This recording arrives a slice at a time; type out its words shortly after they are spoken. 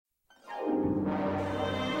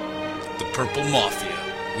the Purple Mafia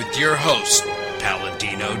with your host,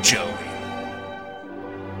 Paladino Joey.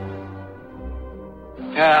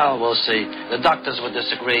 Well, we'll see. The doctors would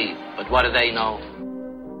disagree, but what do they know?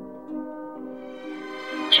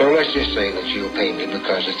 So let's just say that you'll pay me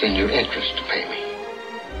because it's in your interest to pay me.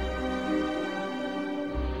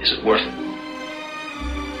 Is it worth it?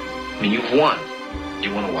 I mean, you've won. Do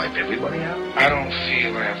you want to wipe everybody out? I don't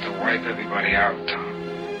feel I have to wipe everybody out, Tom.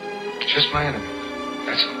 Just my enemies.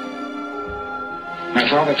 That's all. My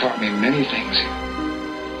father taught me many things.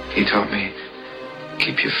 He taught me,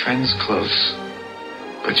 keep your friends close,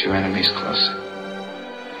 but your enemies closer.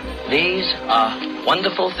 These are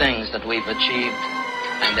wonderful things that we've achieved,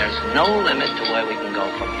 and there's no limit to where we can go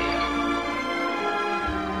from here.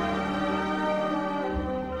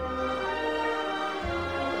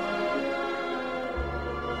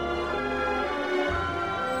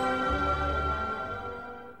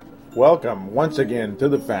 Welcome once again to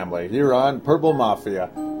the family here on Purple Mafia.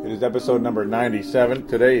 It is episode number 97.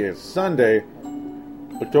 Today is Sunday,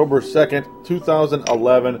 October 2nd,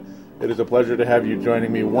 2011. It is a pleasure to have you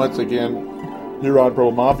joining me once again here on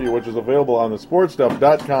Purple Mafia, which is available on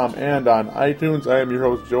thesportstuff.com and on iTunes. I am your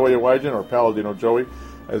host, Joey Awajan, or Paladino Joey,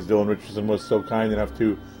 as Dylan Richardson was so kind enough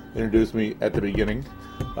to introduce me at the beginning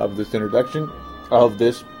of this introduction, of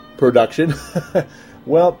this production.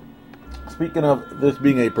 Well, speaking of this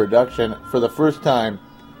being a production, for the first time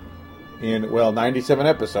in, 97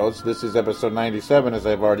 episodes, this is episode 97, as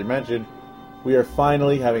I've already mentioned, we are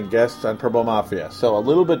finally having guests on Purple Mafia. So a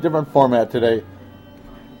little bit different format today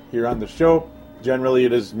here on the show. Generally,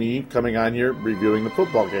 it is me coming on here reviewing the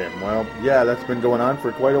football game. Well, yeah, that's been going on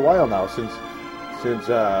for quite a while now, since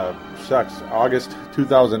August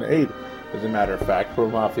 2008, as a matter of fact. Purple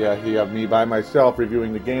Mafia, you have me by myself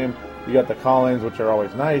reviewing the game. You got the call-ins, which are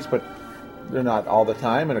always nice, but they're not all the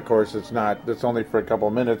time, and of course it's only for a couple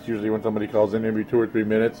of minutes, usually when somebody calls in, maybe 2 or 3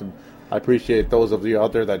 minutes, and I appreciate those of you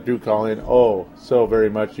out there that do call in, so very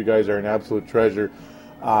much. You guys are an absolute treasure.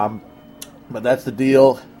 But that's the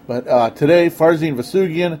deal. But today, Farzin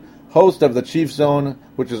Vasugian, host of the Chief Zone,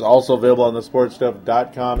 which is also available on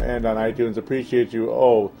thesportstuff.com and on iTunes. Appreciate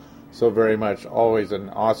you so very much. Always an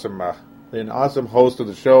awesome host of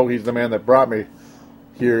the show. He's the man that brought me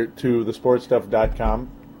here to thesportstuff.com.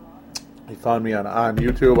 He found me on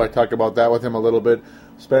YouTube. I talked about that with him a little bit.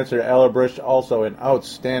 Spencer Ellerbush, also an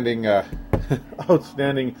outstanding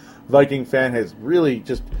Viking fan, has really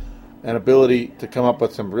just an ability to come up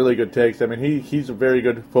with some really good takes. I mean, he's a very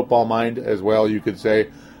good football mind as well, you could say.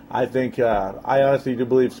 I think, I honestly do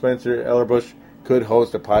believe Spencer Ellerbush could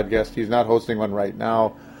host a podcast. He's not hosting one right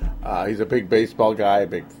now. He's a big baseball guy, a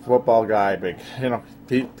big football guy,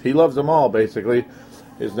 he loves them all, basically.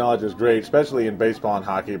 His knowledge is great, especially in baseball and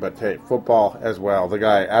hockey, but hey, football as well. The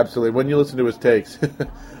guy, absolutely, when you listen to his takes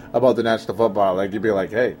about the National Football League, you'd be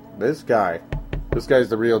like, hey, this guy's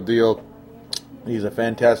the real deal. He's a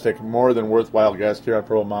fantastic, more than worthwhile guest here on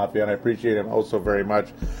Purple Mafia, and I appreciate him so very much.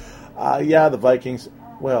 The Vikings.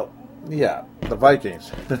 Well, yeah, the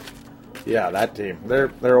Vikings. Yeah, that team. They're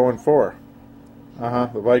 0-4.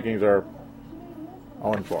 The Vikings are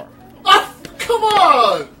 0-4. Oh, come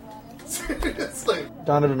on! Seriously.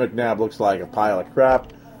 Donovan McNabb looks like a pile of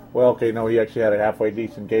crap. Well, okay, no, he actually had a halfway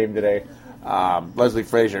decent game today. Leslie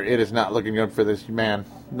Frazier, it is not looking good for this man.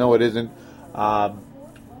 No, it isn't.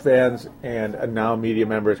 Fans and now media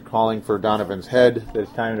members calling for Donovan's head.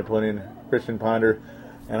 It's time to put in Christian Ponder,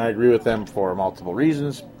 and I agree with them for multiple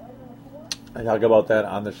reasons. I talk about that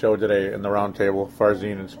on the show today in the roundtable,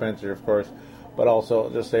 Farzin and Spencer, of course, but also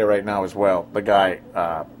just say right now as well, the guy,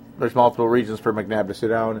 there's multiple reasons for McNabb to sit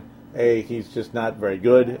down. A, he's just not very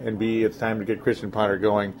good, and B, it's time to get Christian Ponder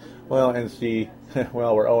going. Well, and C, we're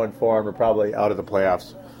 0-4, and we're probably out of the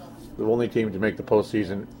playoffs. The only team to make the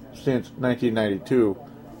postseason since 1992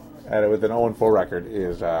 with an 0-4 record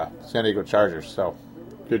is San Diego Chargers. So,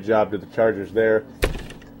 good job to the Chargers there.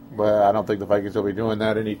 But I don't think the Vikings will be doing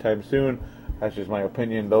that anytime soon. That's just my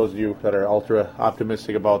opinion. Those of you that are ultra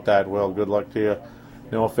optimistic about that, well, good luck to you.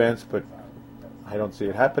 No offense, but I don't see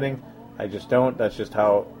it happening. I just don't. That's just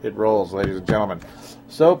how it rolls, ladies and gentlemen.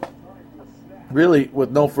 So, really,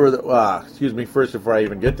 with no further... first, before I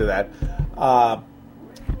even get to that,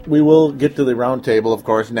 we will get to the roundtable, of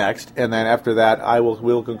course, next. And then after that,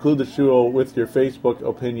 we'll conclude the show with your Facebook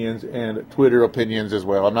opinions and Twitter opinions as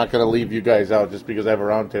well. I'm not going to leave you guys out just because I have a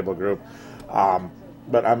roundtable group.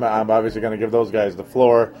 But I'm obviously going to give those guys the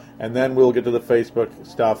floor. And then we'll get to the Facebook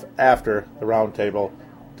stuff after the roundtable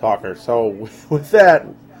talker. So, with that...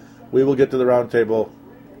 we will get to the roundtable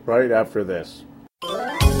right after this.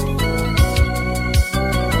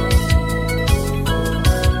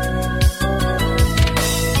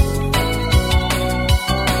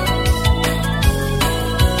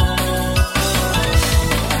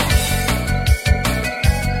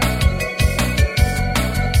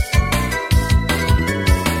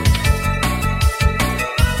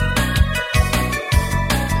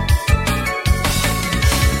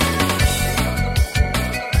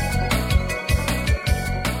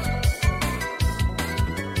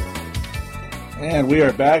 we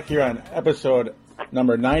are back here on episode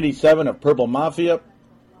number 97 of Purple Mafia.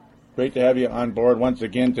 Great to have you on board once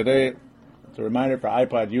again today. It's a reminder for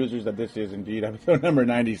iPod users that this is indeed episode number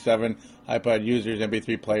 97. iPod users,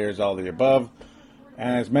 MP3 players, all the above.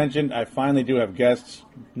 And as mentioned, I finally do have guests.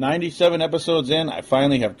 97 episodes in, I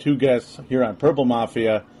finally have 2 guests here on Purple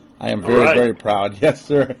Mafia. I am very, very proud. Yes,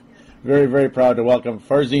 sir. Very, very proud to welcome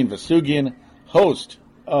Farzin Vousoughian, host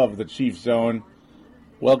of the Chief Zone.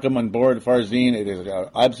 Welcome on board, Farzin. It is an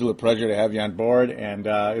absolute pleasure to have you on board. And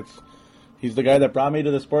he's the guy that brought me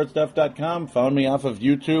to thesportstuff.com, found me off of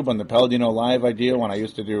YouTube on the Paladino Live idea when I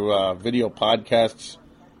used to do video podcasts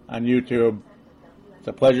on YouTube. It's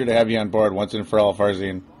a pleasure to have you on board once and for all,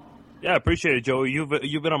 Farzin. Yeah, I appreciate it, Joey. You've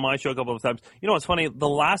been on my show a couple of times. You know, it's funny. The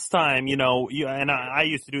last time, I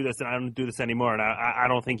used to do this, and I don't do this anymore, and I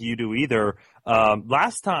don't think you do either.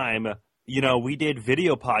 Last time, we did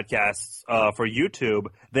video podcasts for YouTube.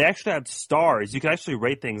 They actually had stars. You could actually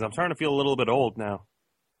rate things. I'm starting to feel a little bit old now.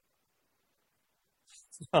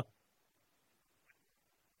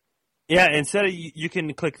 Yeah, instead of you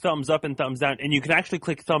can click thumbs up and thumbs down, and you can actually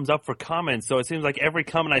click thumbs up for comments. So it seems like every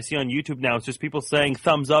comment I see on YouTube now is just people saying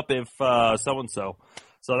thumbs up if so and so.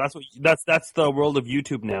 So that's the world of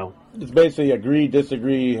YouTube now. It's basically agree,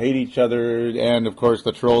 disagree, hate each other, and of course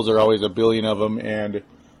the trolls are always a billion of them. And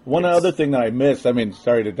one other thing that I missed,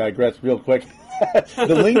 sorry to digress real quick,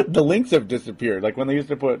 the links have disappeared. Like when they used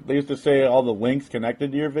to say all the links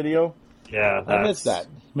connected to your video. Yeah, I missed that.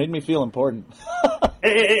 Made me feel important.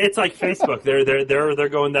 It's like Facebook. They're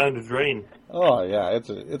going down the drain. Oh yeah,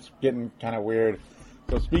 it's getting kind of weird.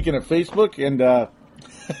 So speaking of Facebook, and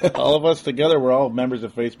all of us together, we're all members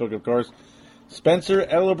of Facebook, of course. Spencer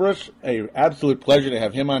Ellerbrush, a absolute pleasure to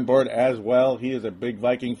have him on board as well. He is a big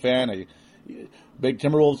Viking fan, a big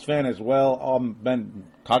Timberwolves fan as well. I've been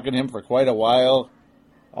talking to him for quite a while.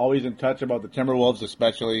 Always in touch about the Timberwolves,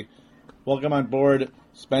 especially. Welcome on board,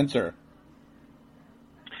 Spencer.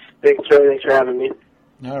 Thanks, Joey. Thanks for having me.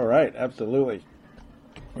 All right, absolutely.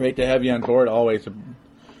 Great to have you on board, always.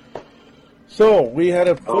 So, we had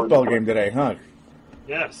a football game today, huh?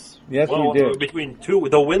 Yes. Yes, we did. Between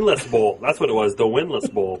the Winless Bowl. That's what it was, the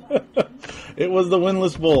Winless Bowl. It was the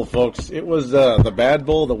Winless Bowl, folks. It was the Bad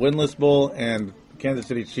Bowl, the Winless Bowl, and the Kansas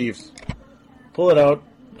City Chiefs pull it out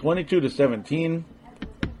 22-17.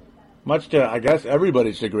 Much to, I guess,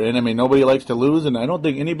 everybody's chagrin. I mean, nobody likes to lose, and I don't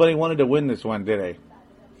think anybody wanted to win this one, did they?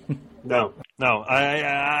 No.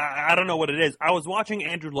 I don't know what it is. I was watching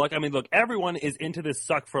Andrew Luck. I mean, look, everyone is into this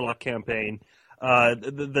Suck for Luck campaign.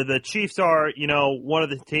 The Chiefs are, one of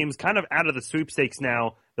the teams kind of out of the sweepstakes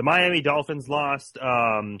now. The Miami Dolphins lost.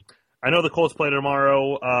 I know the Colts play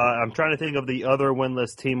tomorrow. I'm trying to think of the other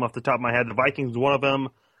winless team off the top of my head. The Vikings, one of them.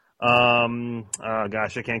 I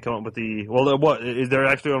can't come up with the. Well, what is there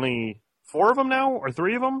actually only 4 of them now, or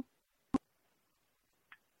 3 of them?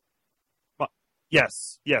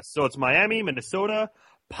 Yes. So it's Miami, Minnesota,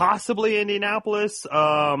 possibly Indianapolis.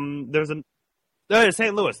 There's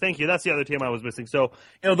St. Louis. Thank you. That's the other team I was missing. So,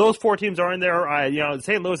 those 4 teams are in there.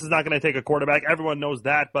 St. Louis is not going to take a quarterback. Everyone knows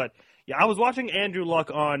that. But, yeah, I was watching Andrew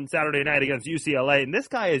Luck on Saturday night against UCLA, and this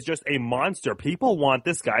guy is just a monster. People want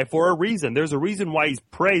this guy for a reason. There's a reason why he's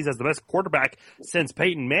praised as the best quarterback since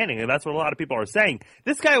Peyton Manning, and that's what a lot of people are saying.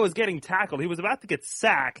 This guy was getting tackled. He was about to get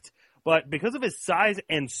sacked. But because of his size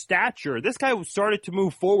and stature, this guy started to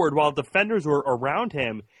move forward while defenders were around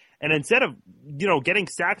him. And instead of, getting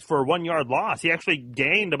sacked for a 1-yard loss, he actually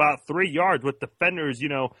gained about 3 yards with defenders,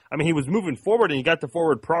 he was moving forward and he got the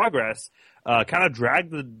forward progress, kind of dragged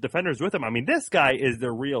the defenders with him. I mean, this guy is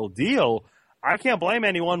the real deal. I can't blame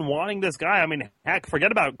anyone wanting this guy. I mean, heck,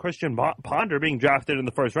 forget about Christian Ponder being drafted in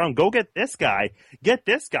the first round. Go get this guy. Get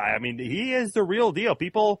this guy. I mean, he is the real deal.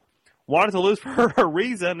 People wanted to lose for a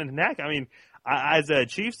reason, and heck, as a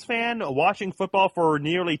Chiefs fan, watching football for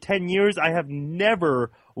nearly 10 years, I have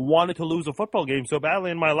never wanted to lose a football game so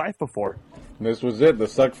badly in my life before. This was it, the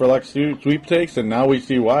Suck for Luck sweepstakes, and now we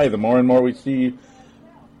see why. The more and more we see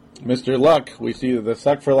Mr. Luck, we see the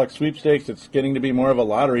Suck for Luck sweepstakes. It's getting to be more of a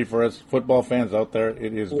lottery for us football fans out there.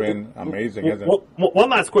 It has been amazing, hasn't it?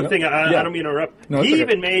 One last quick thing. I don't mean to interrupt. No, he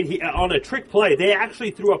even made on a trick play. They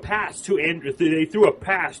actually threw a pass to Andrew. They threw a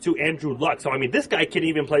pass to Andrew Luck. So this guy can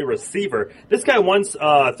even play receiver. This guy once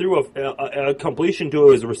threw a completion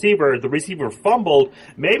to his receiver. The receiver fumbled.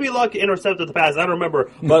 Maybe Luck intercepted the pass. I don't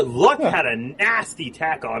remember. But Luck had a nasty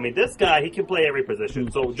tackle. This guy, he can play every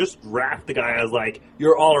position. So just draft the guy as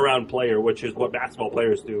your all around player, which is what basketball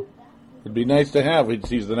players do. It'd be nice to have.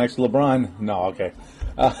 He's the next LeBron. No, okay.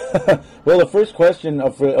 Well, the first question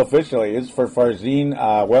officially is for Farzin.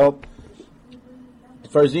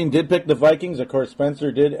 Farzine did pick the Vikings. Of course,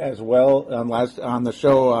 Spencer did as well on the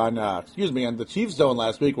show on the Chiefs Zone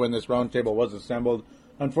last week when this roundtable was assembled.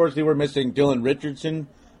 Unfortunately, we're missing Dylan Richardson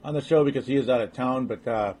on the show because he is out of town.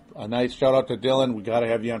 But a nice shout out to Dylan. We got to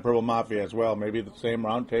have you on Purple Mafia as well. Maybe the same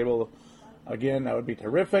roundtable again. That would be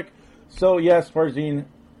terrific. So yes, Farzine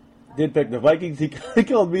did pick the Vikings. He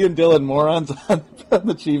called me and Dylan morons on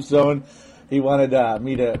the Chiefs Zone. He wanted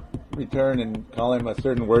me to return and call him a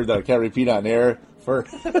certain word that I can't repeat on air for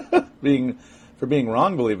being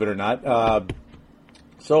wrong, believe it or not.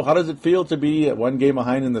 So how does it feel to be one game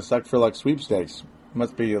behind in the Suck for Luck sweepstakes?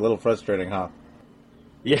 Must be a little frustrating, huh?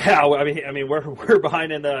 Yeah, I mean we're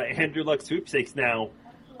behind in the Andrew Luck sweepstakes now.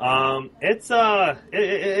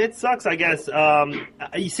 It sucks, I guess.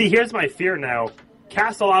 You see, here's my fear now.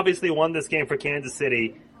 Castle obviously won this game for Kansas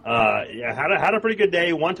City. Had a pretty good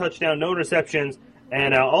day, 1 touchdown, no interceptions,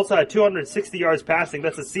 and also had 260 yards passing.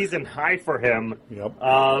 That's a season high for him. Yep.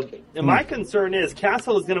 And my concern is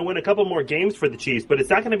Castle is going to win a couple more games for the Chiefs, but it's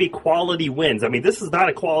not going to be quality wins. I mean, this is not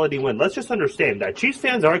a quality win. Let's just understand that. Chiefs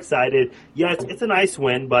fans are excited. Yeah, it's a nice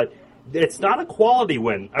win, but it's not a quality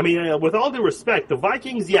win. I mean, with all due respect, the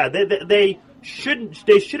Vikings, yeah, they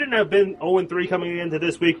shouldn't have been 0-3 coming into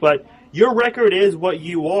this week, but your record is what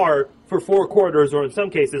you are for 4 quarters, or in some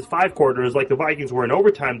cases 5 quarters, like the Vikings were in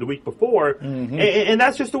overtime the week before, and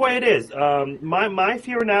that's just the way it is. My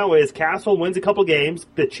fear now is Castle wins a couple games,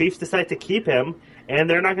 the Chiefs decide to keep him, and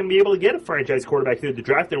they're not going to be able to get a franchise quarterback through the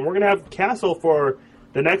draft, and we're going to have Castle for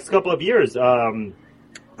the next couple of years. I'm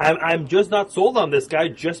just not sold on this guy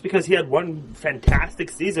just because he had one fantastic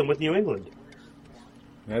season with New England.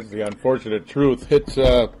 That's the unfortunate truth.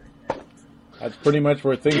 That's pretty much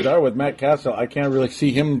where things are with Matt Castle. I can't really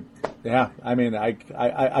see him. Yeah, I mean, I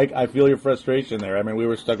feel your frustration there. I mean, we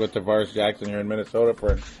were stuck with Tavares Jackson here in Minnesota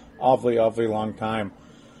for an awfully long time.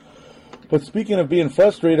 But speaking of being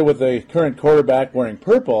frustrated with the current quarterback wearing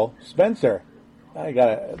purple, Spencer,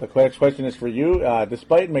 the question is for you.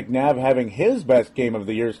 Despite McNabb having his best game of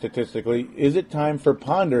the year statistically, is it time for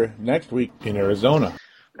Ponder next week in Arizona?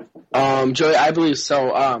 Joey, I believe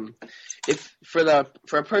so. If for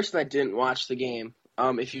a person that didn't watch the game,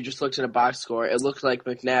 if you just looked at a box score, it looked like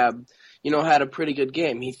McNabb, had a pretty good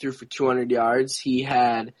game. He threw for 200 yards. He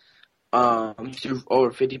had he threw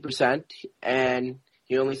over 50%, and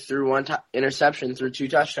he only threw one interception, threw 2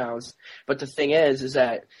 touchdowns. But the thing is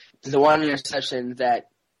that the one interception that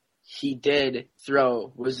he did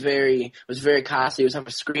throw was very costly. It was on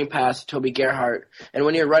a screen pass to Toby Gerhart. And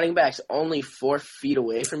when your running back's only 4 feet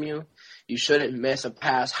away from you, you shouldn't miss a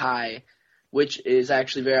pass high, which is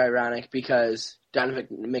actually very ironic because Donovan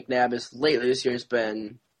McNabb lately this year has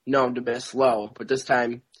been known to miss low, but this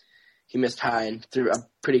time he missed high and threw a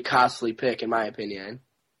pretty costly pick, in my opinion.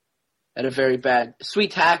 At a very bad,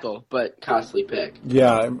 sweet tackle, but costly pick.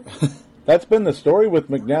 Yeah, that's been the story with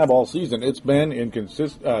McNabb all season. It's been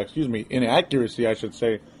inaccuracy, I should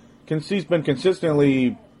say. He's been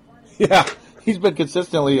consistently,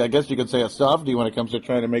 I guess you could say, a softie when it comes to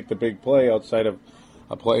trying to make the big play outside of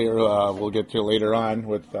a player we'll get to later on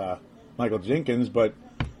with Michael Jenkins. But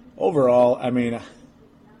overall, I mean,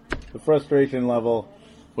 the frustration level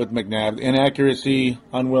with McNabb, inaccuracy,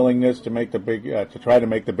 unwillingness to make the big, to try to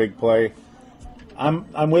make the big play.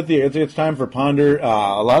 I'm with you. It's time for Ponder.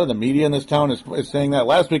 A lot of the media in this town is saying that.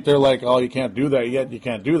 Last week they're like, "Oh, you can't do that yet. You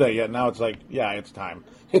can't do that yet." Now it's like, yeah, it's time.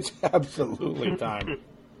 It's absolutely time.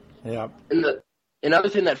 Yeah. And another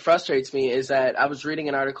thing that frustrates me is that I was reading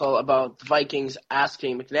an article about the Vikings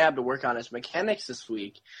asking McNabb to work on his mechanics this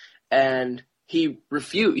week, and he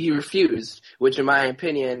refused. Which, in my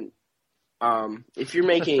opinion, if you're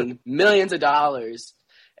making millions of dollars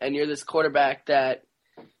and you're this quarterback that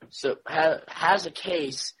has a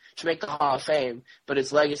case to make the Hall of Fame, but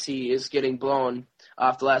its legacy is getting blown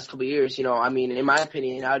off the last couple of years, I mean, in my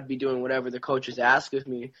opinion, I would be doing whatever the coaches ask of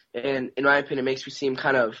me, and in my opinion, it makes me seem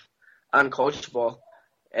kind of uncoachable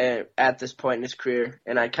at this point in his career,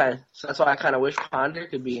 and so that's why I kind of wish Ponder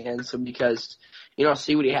could be in, because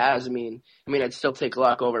see what he has. I mean, I'd still take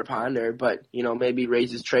Luck over Ponder, but maybe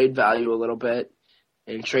raise his trade value a little bit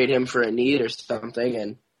and trade him for a need or something,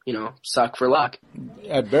 and suck for Luck.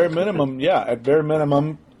 At bare minimum, use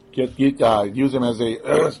him as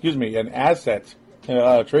an asset,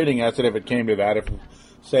 a trading asset if it came to that. If,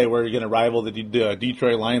 say, we're going to rival the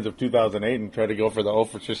Detroit Lions of 2008 and try to go for the 0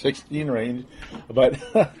 for 16 range. But,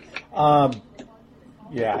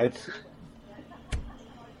 it's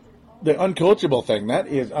the uncoachable thing. That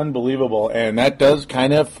is unbelievable. And that does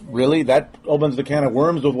that opens the can of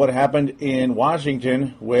worms with what happened in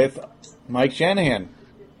Washington with Mike Shanahan.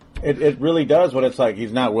 It really does what it's like.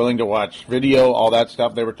 He's not willing to watch video, all that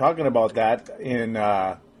stuff. They were talking about that in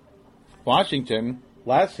Washington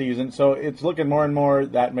last season, so it's looking more and more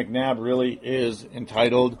that McNabb really is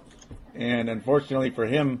entitled, and unfortunately for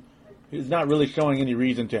him, he's not really showing any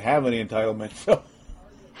reason to have any entitlement, so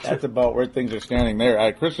that's about where things are standing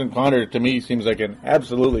there. Christian Ponder, to me, seems like an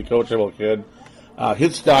absolutely coachable kid.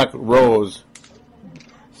 His stock rose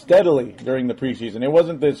steadily during the preseason. It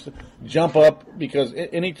wasn't this jump up, because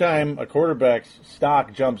anytime a quarterback's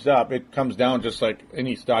stock jumps up, it comes down just like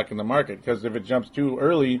any stock in the market, because if it jumps too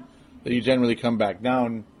early, then you generally come back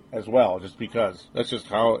down as well, just because. That's just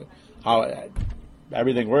how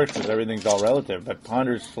everything works, is everything's all relative. But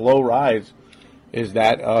Ponder's slow rise is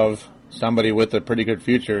that of somebody with a pretty good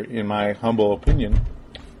future, in my humble opinion.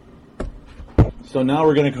 So now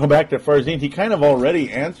we're going to go back to Farzin. He kind of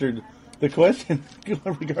already answered the question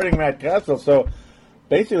regarding Matt Castle. So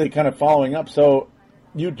basically kind of following up. So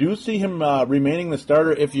you do see him remaining the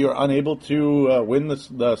starter if you're unable to win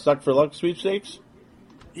the Suck for Luck sweepstakes?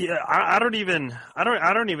 Yeah, I don't even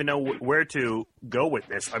know where to go with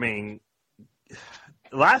this. I mean,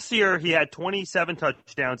 last year he had 27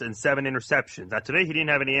 touchdowns and 7 interceptions. Now today he didn't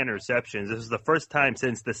have any interceptions. This is the first time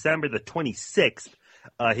since December the 26th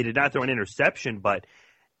he did not throw an interception. But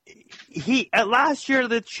last year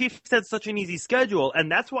the Chiefs had such an easy schedule, and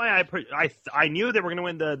that's why I knew they were going to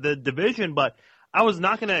win the division, but I was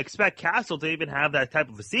not going to expect Castle to even have that type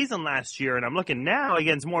of a season last year, and I'm looking now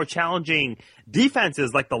against more challenging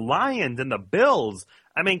defenses like the Lions and the Bills.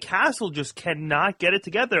 I mean, Castle just cannot get it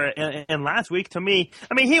together. And last week, to me,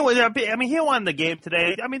 he won the game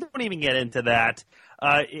today. I mean, don't even get into that.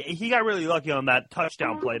 He got really lucky on that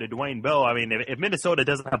touchdown play to Dwayne Bowe. I mean, if Minnesota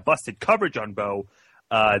doesn't have busted coverage on Bowe,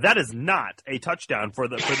 that is not a touchdown for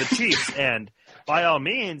the Chiefs. And by all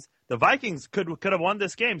means, the Vikings could have won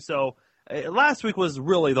this game. So last week was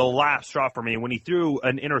really the last straw for me when he threw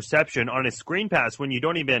an interception on a screen pass when you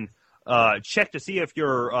don't even check to see if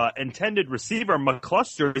your intended receiver,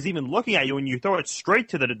 McCluster, is even looking at you, and you throw it straight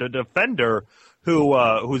to the defender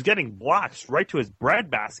who's getting blocks right to his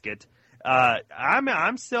breadbasket.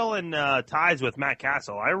 I'm still in ties with Matt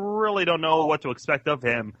Castle. I really don't know what to expect of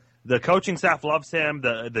him. The coaching staff loves him.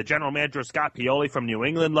 The general manager, Scott Pioli from New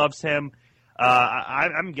England, loves him.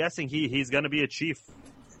 I'm guessing he's going to be a Chief.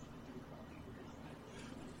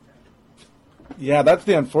 Yeah, that's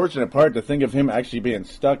the unfortunate part, to think of him actually being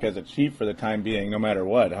stuck as a Chief for the time being, no matter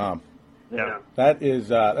what, huh? Yeah. That's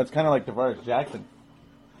kind of like Tavares Jackson.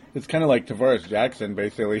 It's kind of like Tavares Jackson,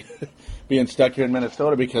 basically, being stuck here in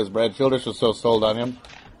Minnesota because Brad Childress was so sold on him.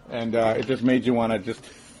 And it just made you want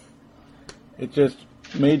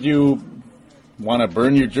to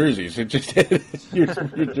burn your jerseys. It just your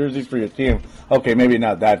jerseys for your team. Okay, maybe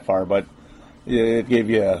not that far, but it gave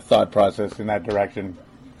you a thought process in that direction.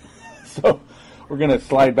 So we're going to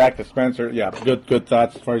slide back to Spencer. Yeah, good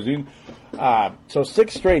thoughts, Farzin. So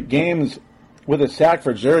 6 straight games with a sack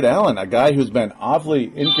for Jared Allen, a guy who's been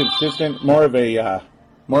awfully inconsistent, more of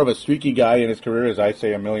a streaky guy in his career, as I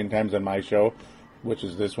say a million times on my show, which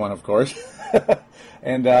is this one, of course.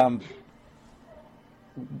 And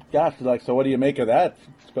so what do you make of that,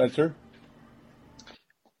 Spencer?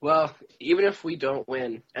 Well, even if we don't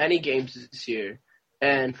win any games this year,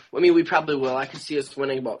 and I mean we probably will, I could see us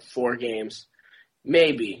winning about 4 games,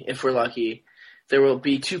 maybe if we're lucky. There will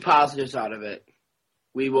be 2 positives out of it.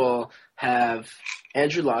 We will have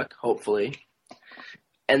Andrew Luck, hopefully,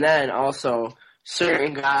 and then also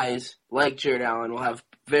certain guys like Jared Allen will have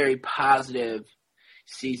very positive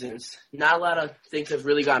seasons. Not a lot of things have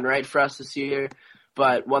really gone right for us this year,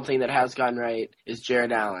 but one thing that has gone right is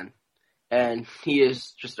Jared Allen, and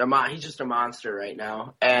he's just a monster right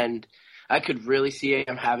now. And I could really see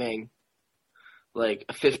him having like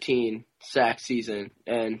a 15 sack season,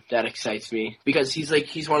 and that excites me because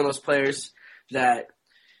he's one of those players that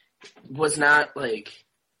was not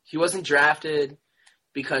he wasn't drafted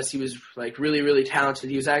because he was really, really talented.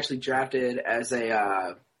 He was actually drafted as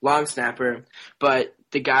a long snapper, but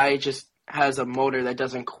the guy just has a motor that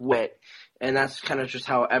doesn't quit, and that's kind of just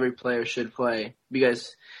how every player should play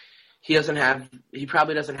because he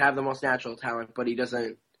probably doesn't have the most natural talent, but he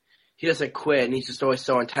doesn't quit, and he's just always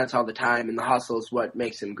so intense all the time, and the hustle is what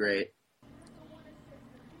makes him great.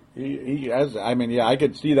 He has, I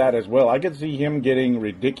could see that as well. I could see him getting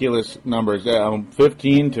ridiculous numbers,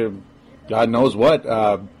 15 to God knows what.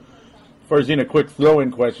 Farzin, a quick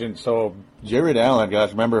throw-in question. So, Jared Allen,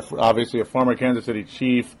 guys, remember, obviously a former Kansas City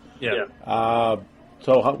Chief. Yeah.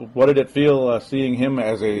 What did it feel seeing him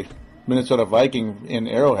as a Minnesota Viking in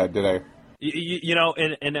Arrowhead today?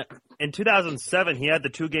 In in 2007, he had the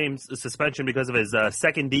 2 games suspension because of his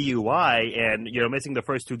second DUI, and missing the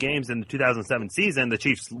first 2 games in the 2007 season. The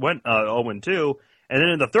Chiefs went 0-2, and then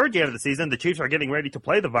in the third game of the season, the Chiefs are getting ready to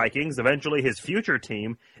play the Vikings, eventually his future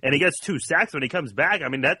team, and he gets 2 sacks when he comes back. I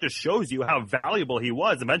mean, that just shows you how valuable he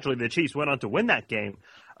was. Eventually, the Chiefs went on to win that game.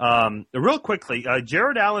 Real quickly,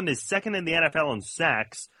 Jared Allen is second in the NFL in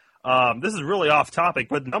sacks. This is really off topic,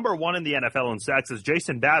 but number 1 in the NFL in sacks is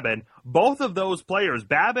Jason Babin. Both of those players,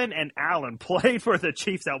 Babin and Allen, played for the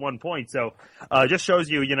Chiefs at one point. So, just shows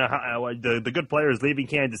you, how, the good players leaving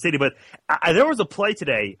Kansas City. But there was a play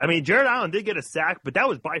today. I mean, Jared Allen did get a sack, but that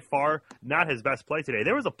was by far not his best play today.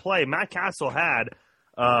 There was a play Matt Castle had,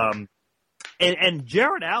 and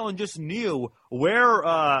Jared Allen just knew where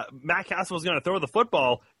Matt Castle was going to throw the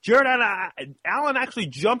football. Jared Allen actually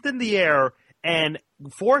jumped in the air and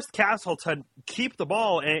forced Castle to keep the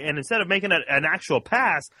ball, and instead of making it an actual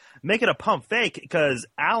pass, make it a pump fake, because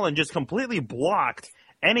Allen just completely blocked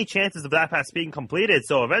any chances of that pass being completed.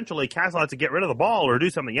 So eventually Castle had to get rid of the ball or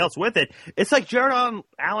do something else with it. It's like Jared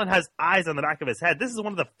Allen has eyes on the back of his head. This is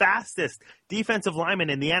one of the fastest defensive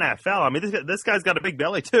linemen in the NFL. I mean, this guy's got a big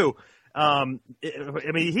belly too.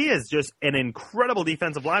 He is just an incredible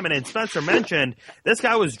defensive lineman. And Spencer mentioned this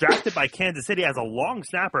guy was drafted by Kansas City as a long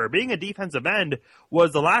snapper. Being a defensive end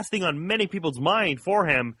was the last thing on many people's mind for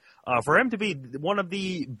him. For him to be one of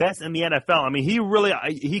the best in the NFL, I mean,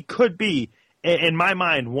 he could be, in my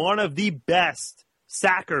mind, one of the best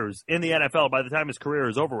sackers in the NFL by the time his career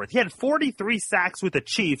is over with. He had 43 sacks with the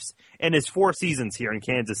Chiefs in his 4 seasons here in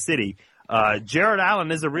Kansas City. Jared Allen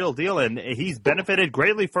is a real deal, and he's benefited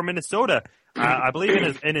greatly from Minnesota. I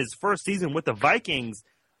believe in his first season with the Vikings,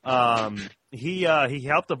 he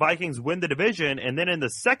helped the Vikings win the division, and then in the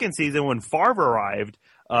second season when Favre arrived,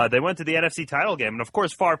 they went to the NFC title game. And of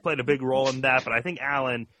course, Favre played a big role in that, but I think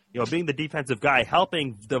Allen, being the defensive guy,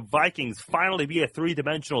 helping the Vikings finally be a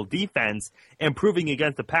 3-dimensional defense, improving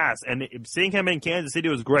against the pass. And seeing him in Kansas City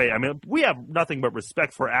was great. I mean, we have nothing but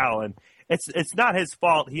respect for Allen. It's not his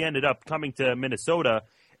fault he ended up coming to Minnesota.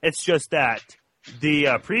 It's just that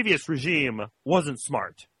the previous regime wasn't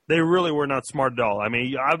smart. They really were not smart at all. I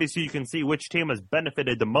mean, obviously you can see which team has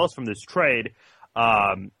benefited the most from this trade.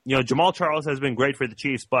 Jamal Charles has been great for the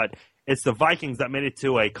Chiefs, but it's the Vikings that made it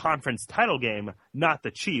to a conference title game, not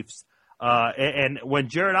the Chiefs. And when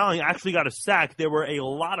Jared Allen actually got a sack, there were a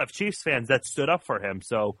lot of Chiefs fans that stood up for him.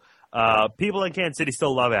 So people in Kansas City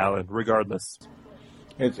still love Allen, regardless.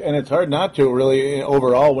 It's hard not to, really,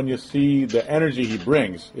 overall, when you see the energy he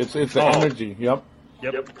brings. It's the energy. Yep.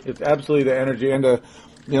 It's absolutely the energy. And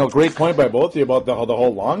great point by both of you about the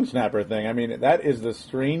whole long snapper thing. I mean, that is the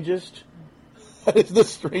strangest. It's the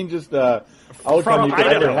strangest outcome you could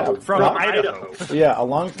ever have. From Idaho. Yeah, a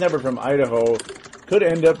long snapper from Idaho could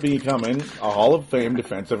end up becoming a Hall of Fame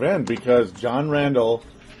defensive end, because John Randall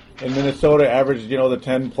in Minnesota averaged, the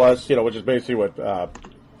 10+, which is basically what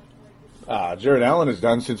Jared Allen has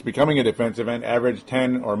done since becoming a defensive end, averaged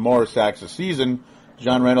 10 or more sacks a season.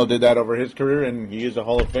 John Randall did that over his career, and he is a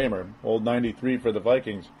Hall of Famer. Old 93 for the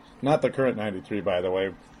Vikings. Not the current 93, by the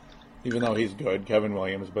way, even though he's good, Kevin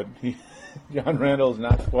Williams, but John Randall's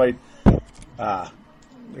not quite,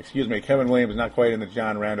 Kevin Williams is not quite in the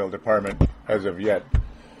John Randall department as of yet.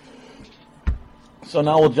 So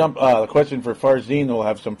now we'll jump, the question for Farzine, we'll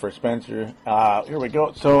have some for Spencer. Here we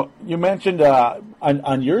go. So you mentioned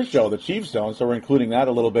on your show, the Chiefs Zone, so we're including that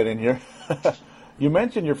a little bit in here. You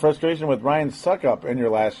mentioned your frustration with Ryan Succop in your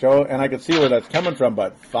last show, and I could see where that's coming from,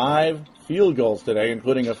 but 5 field goals today,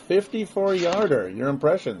 including a 54-yarder. Your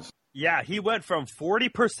impressions? Yeah, he went from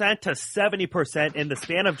 40% to 70% in the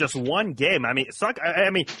span of just one game. I mean,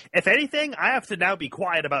 if anything, I have to now be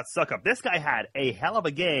quiet about Succop. This guy had a hell of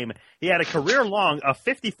a game. He had a career-long, a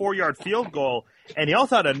 54-yard field goal, and he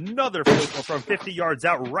also had another field goal from 50 yards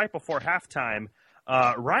out right before halftime.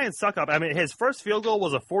 Ryan Succop, I mean, his first field goal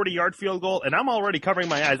was a 40-yard field goal, and I'm already covering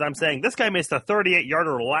my eyes. I'm saying, this guy missed a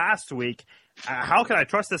 38-yarder last week. How can I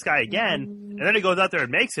trust this guy again? And then he goes out there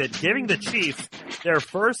and makes it, giving the Chiefs their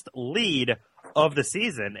first lead of the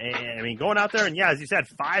season. I mean, going out there and, as you said,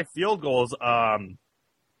 5 field goals.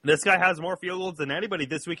 This guy has more field goals than anybody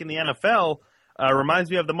this week in the NFL.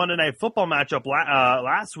 Reminds me of the Monday Night Football matchup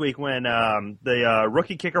last week when the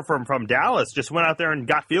rookie kicker from Dallas just went out there and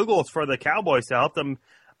got field goals for the Cowboys to help them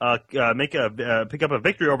pick up a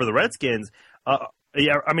victory over the Redskins.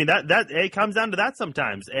 Yeah, I mean, that it comes down to that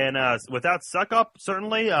sometimes. And without Succop,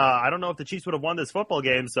 certainly, I don't know if the Chiefs would have won this football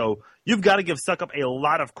game. So you've got to give Succop a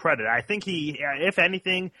lot of credit. I think he, if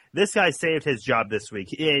anything, this guy saved his job this week.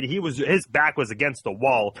 His back was against the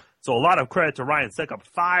wall. So a lot of credit to Ryan Succop.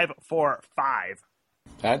 5 for 5.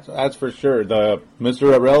 That's for sure. The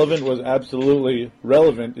Mr. Irrelevant was absolutely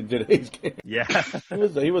relevant in today's game. Yeah,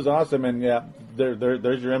 he was awesome, and yeah,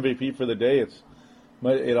 there's your MVP for the day. It's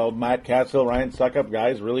Matt Castle, Ryan Suckup,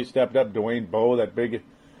 guys really stepped up. Dwayne Bowe, that big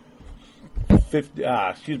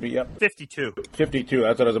 52. 52.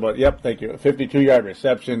 That's what I was about. Yep, thank you. 52-yard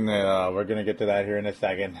reception. We're gonna get to that here in a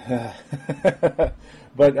second.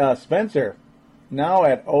 But Spencer, now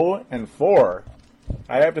at 0-4.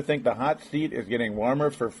 I have to think the hot seat is getting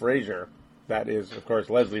warmer for Frazier. That is, of course,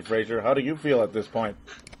 Leslie Frazier. How do you feel at this point?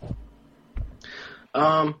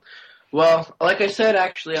 Well, like I said,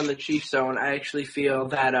 actually, on the Chiefs Zone, I actually feel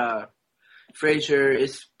that Frazier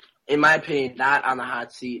is, in my opinion, not on the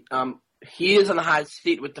hot seat. He is on the hot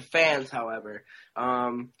seat with the fans, however.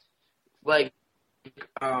 I'm not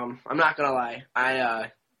gonna lie.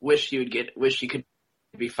 I wish he could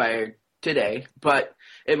be fired today, but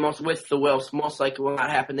with the Wilfs, most likely will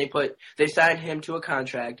not happen. They signed him to a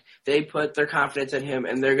contract. They put their confidence in him,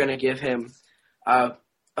 and they're going to give him a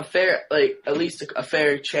fair, at least a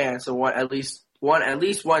fair chance of at least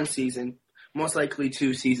one season, most likely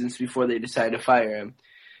 2 seasons before they decide to fire him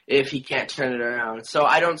if he can't turn it around. So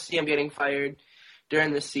I don't see him getting fired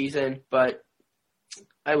during this season, but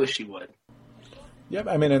I wish he would. Yep,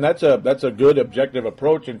 I mean, and that's a good objective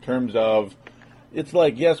approach in terms of. It's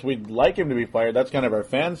like, yes, we'd like him to be fired. That's kind of our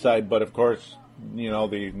fan side, but of course,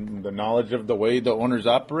 the knowledge of the way the owners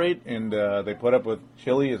operate, and they put up with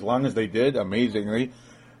Chili as long as they did, amazingly,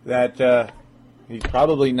 that he's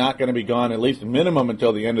probably not going to be gone, at least minimum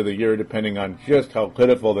until the end of the year, depending on just how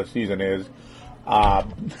pitiful the season is.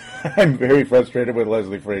 I'm very frustrated with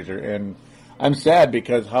Leslie Frazier, and I'm sad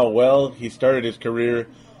because how well he started his career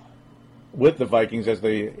with the Vikings as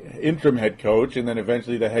the interim head coach, and then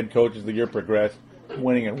eventually the head coach as the year progressed,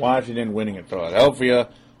 winning in Washington, winning in Philadelphia.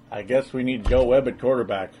 I guess we need Joe Webb at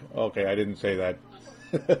quarterback. Okay, I didn't say that.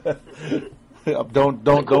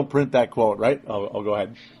 Don't print that quote, right? I'll go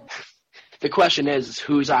ahead. The question is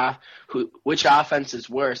which offense is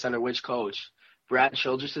worse under which coach? Brad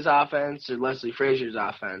Childress' offense or Leslie Frazier's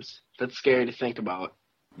offense? That's scary to think about.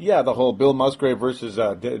 Yeah, the whole Bill Musgrave versus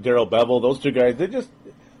Darrell Bevell. Those two guys, they're just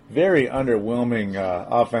very underwhelming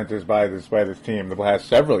offenses by this team the last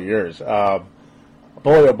several years. Boy,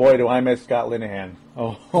 oh boy, do I miss Scott Linehan.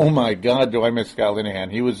 Oh my God, do I miss Scott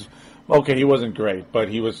Linehan. He was, okay, he wasn't great, but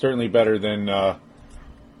he was certainly better than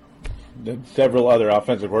several other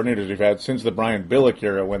offensive coordinators we've had since the Brian Billick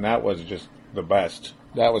era, when that was just the best.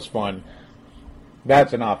 That was fun.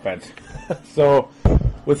 That's an offense. So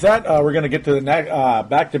with that, we're going to get to the next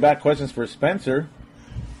back-to-back questions for Spencer.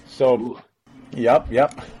 So, yep.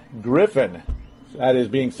 Griffin. That is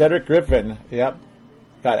being Cedric Griffin. Yep.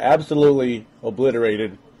 Got absolutely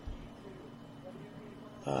obliterated.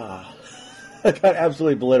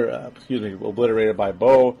 Obliterated by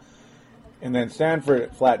Bo. And then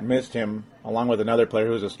Sanford flat missed him, along with another player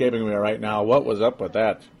who's escaping me right now. What was up with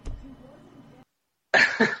that?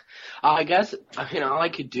 I guess, all I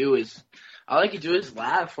could do is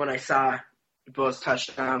laugh when I saw Bo's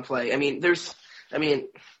touchdown play.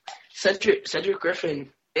 Cedric Griffin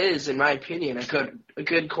is, in my opinion, a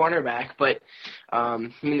good cornerback, but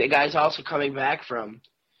the guy's also coming back from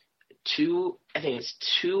two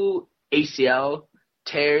ACL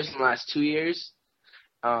tears in the last 2 years.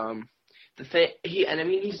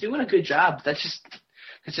 He's doing a good job. That's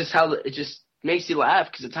just how it just makes you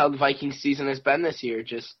laugh, because it's how the Vikings season has been this year.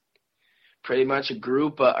 Just pretty much a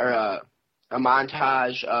group or a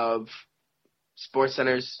montage of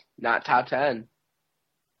SportsCenter's not top 10.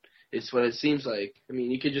 It's what it seems like.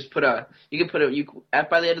 You could just by the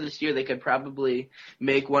end of this year, they could probably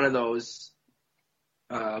make one of those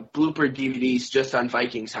blooper DVDs just on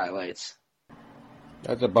Vikings highlights.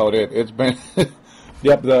 That's about it. It's been,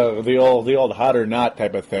 yep, the old hot or not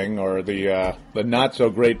type of thing, or the not so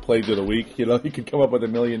great plays of the week. You could come up with a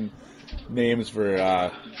million names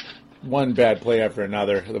for one bad play after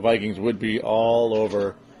another. The Vikings would be all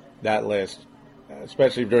over that list,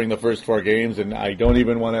 especially during the first 4 games, and I don't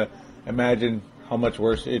even want to imagine how much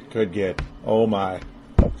worse it could get. Oh my.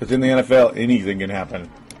 Because in the NFL, anything can happen.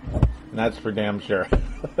 And that's for damn sure.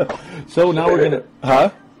 So now we're going to... Huh?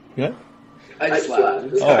 Yeah? I just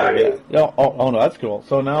laughed. Oh, yeah. Oh, no, that's cool.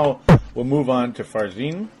 So now we'll move on to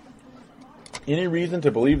Farzin. Any reason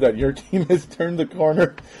to believe that your team has turned the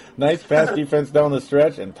corner? Nice pass defense down the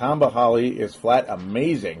stretch, and Tamba Hali is flat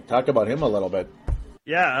amazing. Talk about him a little bit.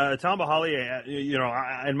 Yeah, Tamba Hali,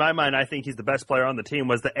 in my mind, I think he's the best player on the team,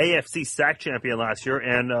 was the AFC sack champion last year,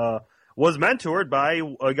 and was mentored by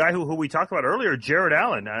a guy who we talked about earlier, Jared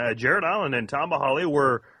Allen. Jared Allen and Tamba Hali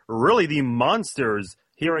were really the monsters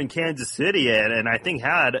here in Kansas City, and I think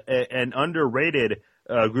had an underrated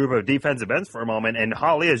group of defensive ends for a moment, and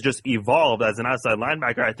Holly has just evolved as an outside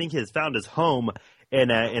linebacker. I think he has found his home in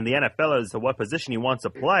the NFL as to what position he wants to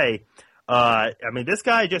play. I mean, this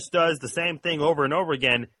guy just does the same thing over and over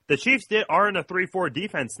again. The Chiefs are in a 3-4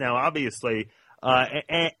 defense now, obviously.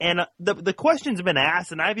 And the questions have been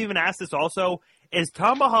asked, and I've even asked this also, is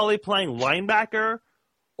Tamba Hali playing linebacker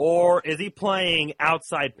or is he playing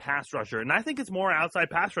outside pass rusher? And I think it's more outside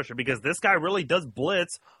pass rusher because this guy really does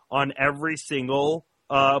blitz on every single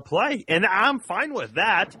play. And I'm fine with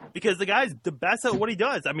that because the guy's the best at what he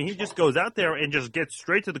does. I mean, he just goes out there and just gets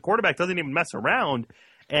straight to the quarterback, doesn't even mess around.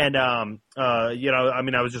 And, I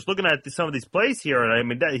mean, I was just looking at some of these plays here, and I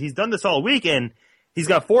mean, he's done this all week, and he's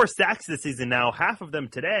got 4 sacks this season now, half of them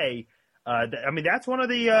today. I mean, that's one of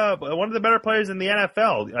the better players in the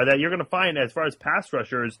NFL that you're going to find as far as pass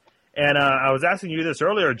rushers. And I was asking you this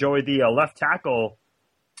earlier, Joey, the left tackle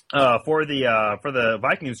for the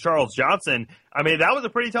Vikings, Charles Johnson. I mean, that was a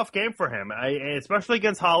pretty tough game for him, especially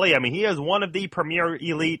against Hali. I mean, he is one of the premier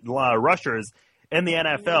elite rushers in the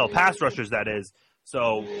NFL, pass rushers, that is.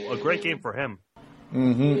 So a great game for him.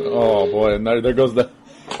 Mm-hmm. Oh boy, and there goes the.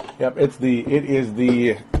 Yep, it is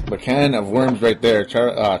the can of worms right there.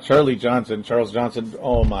 Charles Johnson.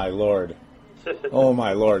 Oh my lord,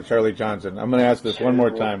 Charlie Johnson. I'm going to ask this one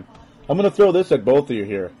more time. I'm going to throw this at both of you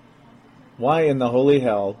here. Why in the holy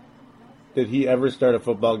hell did he ever start a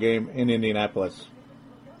football game in Indianapolis?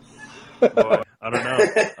 Boy, I don't know.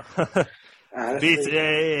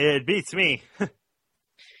 It beats me.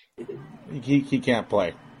 He can't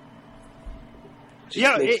play.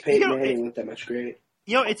 Just makes Peyton Manning look that much great.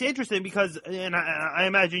 You know, it's interesting because, and I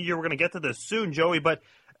imagine you were going to get to this soon, Joey, but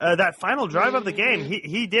that final drive of the game,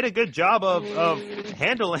 he did a good job of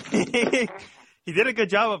handling. He did a good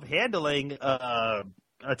job of handling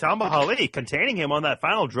Tamba Hali, containing him on that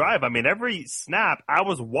final drive. I mean, every snap, I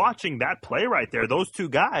was watching that play right there, those two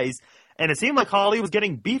guys, and it seemed like Hali was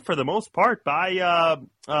getting beat for the most part by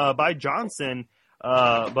Johnson.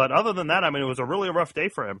 But other than that, I mean, it was a really rough day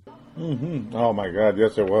for him. Mm-hmm. Oh my God,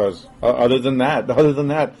 yes, it was. Other than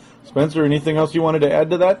that, Spencer, anything else you wanted to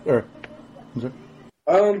add to that, or?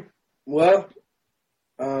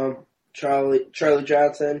 Charlie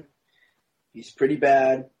Johnson, he's pretty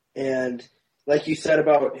bad, and like you said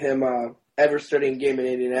about him ever starting a game in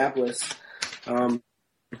Indianapolis,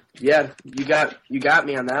 yeah, you got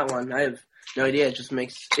me on that one. I have no idea. It just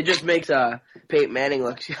makes Peyton Manning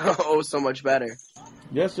look so much better.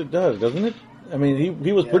 Yes, it does, doesn't it? I mean,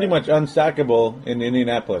 he was pretty much unsackable in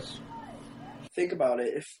Indianapolis. Think about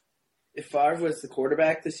it. If Favre was the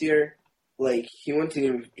quarterback this year, like he wouldn't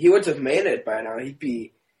have made it by now. He'd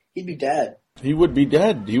be dead. He would be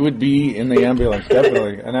dead. He would be in the ambulance,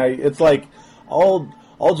 definitely. And it's like all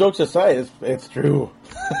jokes aside, it's true.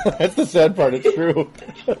 That's the sad part. It's true.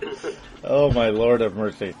 Oh my Lord have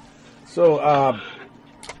mercy. So,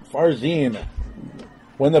 Farzine,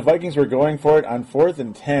 when the Vikings were going for it on 4th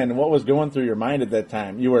and 10, what was going through your mind at that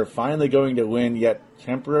time? You were finally going to win, yet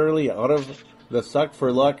temporarily out of the suck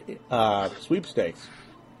for luck sweepstakes.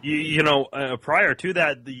 Prior to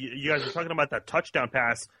that, you guys were talking about that touchdown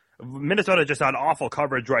pass. Minnesota just had awful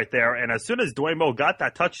coverage right there, and as soon as Dwayne Moe got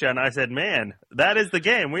that touchdown, I said, man, that is the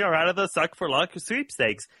game. We are out of the suck for luck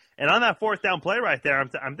sweepstakes. And on that 4th down play right there,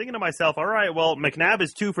 I'm thinking to myself, all right, well, McNabb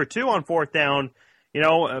is 2 for 2 on 4th down.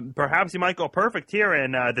 Perhaps he might go perfect here.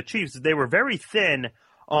 And the Chiefs, they were very thin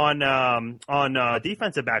on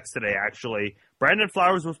defensive backs today, actually. Brandon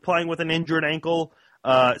Flowers was playing with an injured ankle.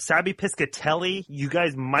 Sabi Piscatelli, you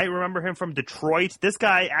guys might remember him from Detroit. This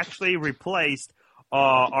guy actually replaced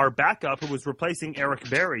our backup who was replacing Eric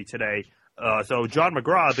Berry today. So John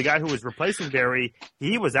McGraw, the guy who was replacing Berry,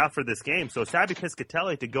 he was out for this game. So Sabi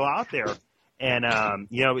Piscatelli to go out there and,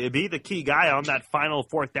 be the key guy on that final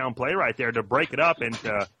 4th down play right there to break it up and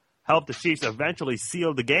to help the Chiefs eventually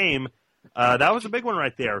seal the game. That was a big one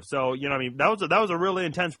right there. So, that was a really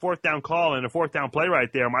intense 4th down call and a 4th down play right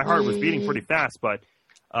there. My heart was beating pretty fast, but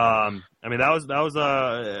that was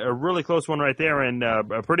a really close one right there, and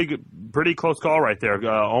a pretty close call right there.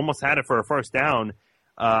 Almost had it for a 1st down.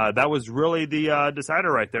 That was really the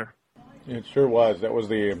decider right there. It sure was. That was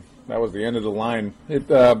the end of the line.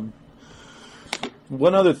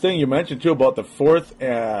 One other thing you mentioned too about the 4th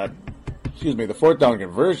down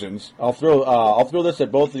conversions. I'll throw this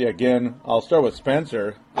at both of you again. I'll start with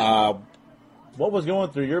Spencer. What was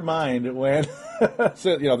going through your mind when?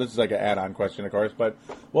 So, this is like an add-on question, of course. But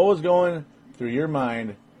what was going through your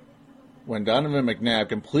mind when Donovan McNabb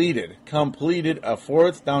completed a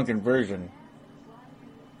 4th down conversion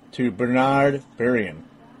to Bernard Berrien?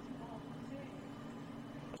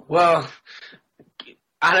 Well,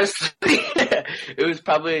 Honestly, it was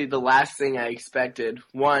probably the last thing I expected.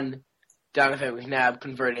 One, Donovan McNabb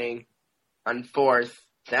converting on 4th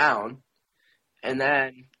down, and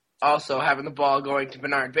then also having the ball going to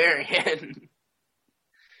Bernard Berrian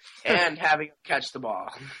and having him catch the ball.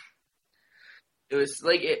 It was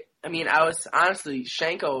like it. I mean, I was honestly,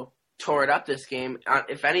 Shenko tore it up this game.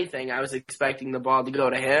 If anything, I was expecting the ball to go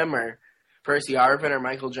to him or Percy Harvin or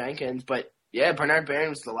Michael Jenkins, but yeah, Bernard Berrian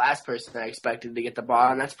was the last person I expected to get the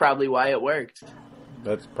ball, and that's probably why it worked.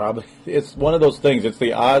 It's one of those things. It's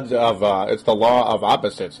the odds of, it's the law of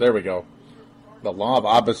opposites. There we go. The law of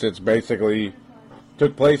opposites basically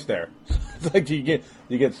took place there. It's like you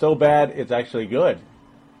get so bad, it's actually good.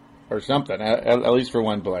 Or something, at least for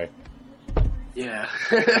one play. Yeah.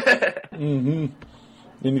 Mm-hmm.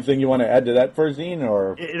 Anything you want to add to that, Farzine,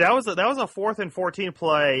 or that was a 4th and 14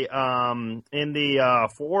 play in the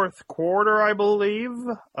fourth quarter, I believe.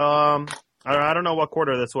 I don't know what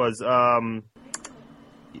quarter this was. Yeah,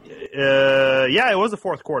 it was the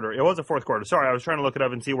fourth quarter. Sorry, I was trying to look it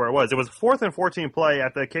up and see where it was. It was a 4th and 14 play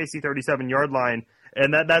at the KC 37-yard line,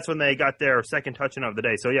 and that's when they got their second touchdown of the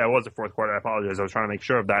day. So yeah, it was the fourth quarter. I apologize. I was trying to make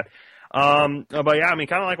sure of that. But yeah, I mean,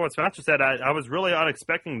 kind of like what Spencer said, I was really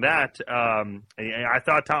unexpecting that. I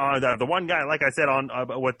thought the one guy, like I said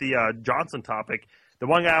with the Johnson topic, the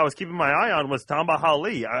one guy I was keeping my eye on was Tamba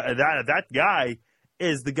Hali. That guy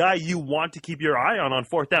is the guy you want to keep your eye on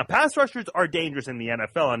 4th down. Pass rushers are dangerous in the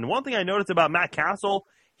NFL, and one thing I noticed about Matt Castle,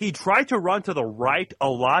 he tried to run to the right a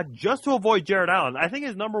lot just to avoid Jared Allen. I think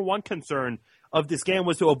his number one concern of this game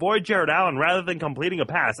was to avoid Jared Allen rather than completing a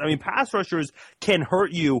pass. I mean, pass rushers can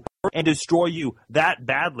hurt you and destroy you that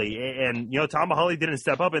badly. And, Tamba Hali didn't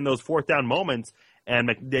step up in those 4th down moments, and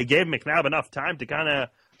they gave McNabb enough time to kind of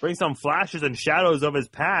bring some flashes and shadows of his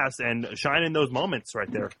pass and shine in those moments right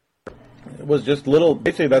there. it was just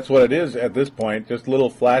basically that's what it is at this point, just little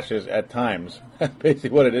flashes at times. Basically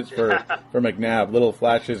what it is for McNabb, little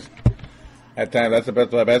flashes at times.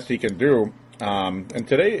 That's the best he can do. And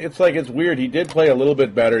today, it's weird. He did play a little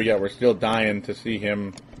bit better, yet we're still dying to see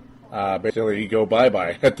him basically go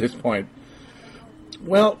bye-bye at this point.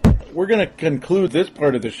 Well, we're going to conclude this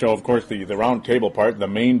part of the show, of course, the round table part, the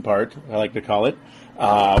main part, I like to call it,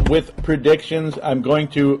 with predictions. I'm going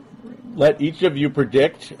to let each of you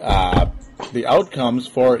predict the outcomes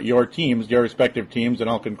for your teams, your respective teams, and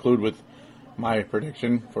I'll conclude with my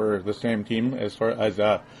prediction for the same team as far as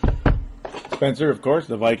Spencer, of course,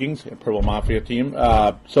 the Vikings, Purple Mafia team.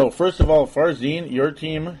 So first of all, Farzine, your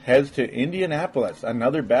team heads to Indianapolis,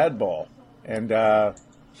 another bad ball. And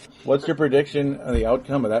what's your prediction of the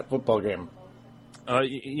outcome of that football game?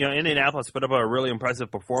 Indianapolis put up a really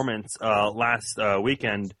impressive performance last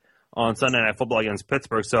weekend on Sunday Night Football against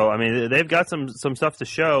Pittsburgh. So, I mean, they've got some stuff to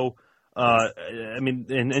show.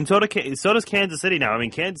 And so does Kansas City now. I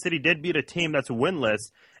mean, Kansas City did beat a team that's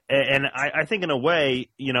winless. And I think in a way,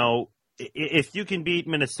 if you can beat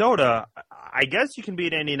Minnesota, I guess you can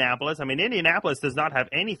beat Indianapolis. I mean, Indianapolis does not have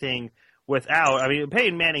anything without. I mean,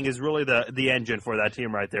 Peyton Manning is really the engine for that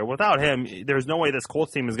team right there. Without him, there's no way this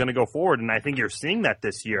Colts team is going to go forward, and I think you're seeing that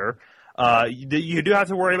this year. You do have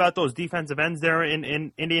to worry about those defensive ends there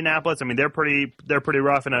in Indianapolis. I mean, they're pretty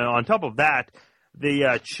rough, and on top of that,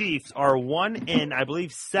 the Chiefs are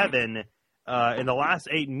 1-7 in the last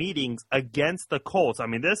 8 meetings against the Colts. I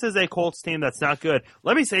mean, this is a Colts team that's not good.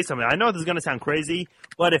 Let me say something. I know this is going to sound crazy,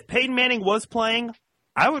 but if Peyton Manning was playing,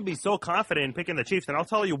 I would be so confident in picking the Chiefs, and I'll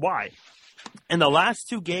tell you why. In the last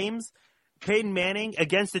 2 games, Peyton Manning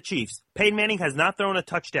against the Chiefs, Peyton Manning has not thrown a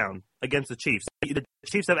touchdown against the Chiefs. The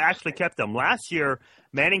Chiefs have actually kept them. Last year,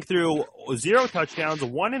 Manning threw 0 touchdowns,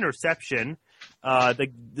 1 interception.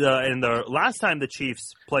 The last time the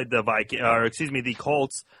Chiefs played the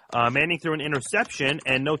Colts, Manning threw an interception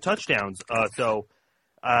and no touchdowns. So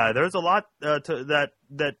there's a lot that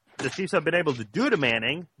the Chiefs have been able to do to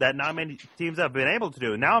Manning that not many teams have been able to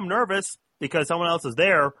do. Now I'm nervous because someone else is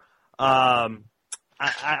there. I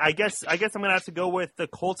guess I'm going to have to go with the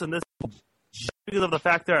Colts in this because of the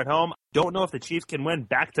fact they're at home. Don't know if the Chiefs can win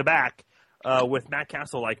back-to-back with Matt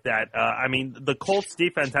Castle like that. I mean, the Colts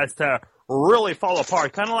defense has to really fall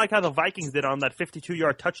apart, kind of like how the Vikings did on that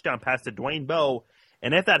 52-yard touchdown pass to Dwayne Bowe.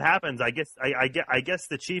 And if that happens, I guess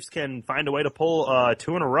the Chiefs can find a way to pull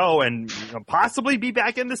 2 in a row and possibly be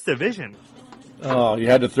back in this division. Oh, you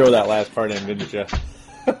had to throw that last part in, didn't you?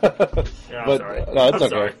 Yeah, I'm sorry. No, it's I'm okay.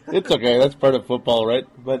 sorry. It's okay. That's part of football, right?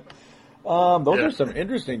 But those are some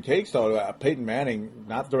interesting takes, though. Peyton Manning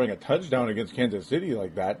not throwing a touchdown against Kansas City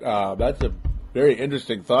like that. That's a very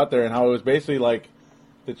interesting thought there, and how it was basically like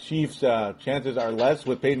the Chiefs' chances are less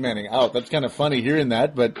with Peyton Manning out. That's kind of funny hearing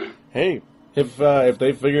that, but hey, If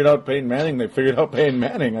they figured out Peyton Manning, they figured out Peyton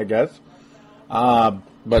Manning, I guess.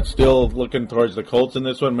 But still looking towards the Colts in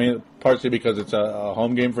this one, partially because it's a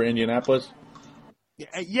home game for Indianapolis.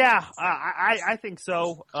 Yeah, I think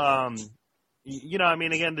so.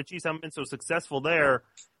 Again, the Chiefs haven't been so successful there.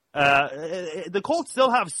 The Colts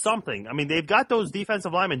still have something. I mean, they've got those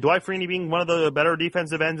defensive linemen. Dwight Freeney being one of the better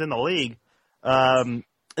defensive ends in the league. And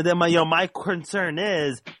then my concern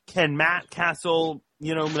is, can Matt Castle,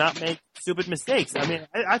 not make stupid mistakes? I mean,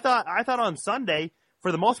 I thought on Sunday,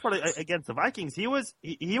 for the most part against the Vikings, he was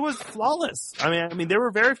flawless. I mean, there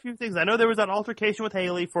were very few things. I know there was that altercation with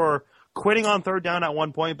Haley for quitting on third down at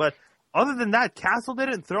one point, but other than that, Castle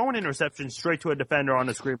didn't throw an interception straight to a defender on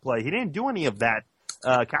a screen play. He didn't do any of that.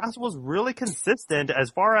 Castle was really consistent as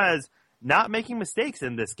far as not making mistakes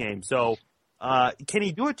in this game. So, can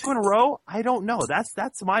he do it 2 in a row? I don't know.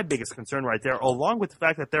 That's my biggest concern right there, along with the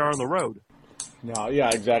fact that they're on the road. No, yeah,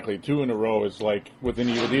 exactly. 2 in a row is like, with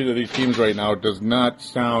either of these teams right now, does not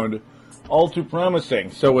sound all too promising.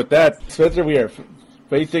 So with that, Spencer, we are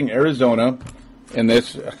facing Arizona in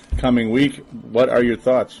this coming week. What are your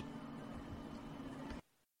thoughts?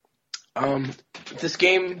 This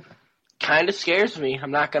game kind of scares me. I'm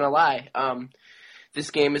not going to lie. This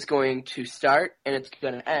game is going to start and it's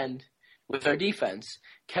going to end with our defense.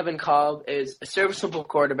 Kevin Kolb is a serviceable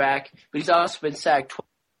quarterback, but he's also been sacked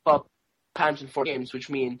 12 times in 4 games, which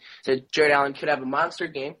means that Jared Allen could have a monster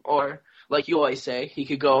game, or, like you always say, he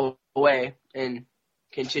could go away and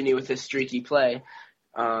continue with his streaky play.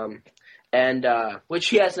 Which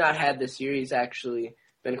he has not had this year. He's actually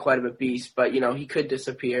been quite a bit beast, but, he could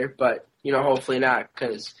disappear, but, hopefully not,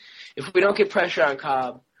 because if we don't get pressure on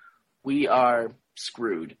Cobb, we are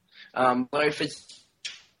screwed. Larry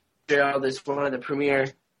Fitzgerald is one of the premier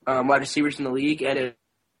wide receivers in the league, and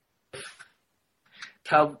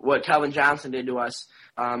what Calvin Johnson did to us,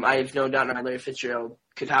 I have no doubt that Larry Fitzgerald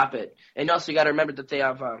could top it. And also, you got to remember that they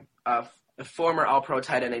have a former All-Pro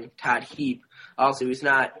tight end named Todd Heap. Also, he's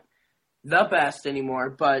not the best anymore,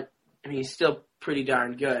 but he's still pretty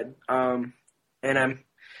darn good. And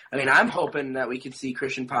I'm hoping that we could see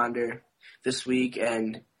Christian Ponder this week.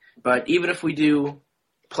 But even if we do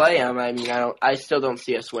play him, I still don't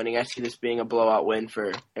see us winning. I see this being a blowout win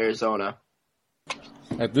for Arizona.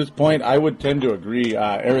 At this point, I would tend to agree.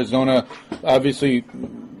 Arizona, obviously,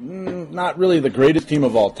 not really the greatest team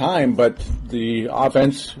of all time, but the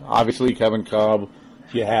offense, obviously, Kevin Kolb,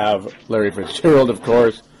 you have Larry Fitzgerald, of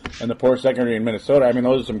course, and the poor secondary in Minnesota.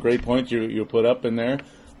 Those are some great points you put up in there.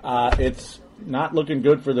 It's not looking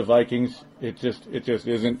good for the Vikings. It just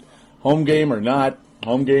isn't. Home game or not,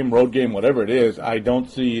 home game, road game, whatever it is, I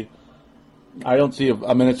don't see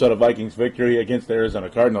a Minnesota Vikings victory against the Arizona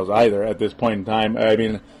Cardinals either at this point in time.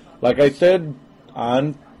 Like I said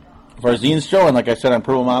on Farzine's show, and like I said on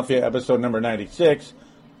Purple Mafia episode number 96,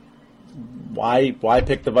 why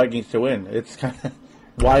pick the Vikings to win? It's kind of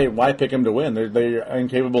why pick them to win? They're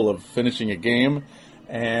incapable of finishing a game,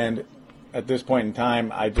 and at this point in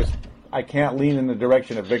time, I can't lean in the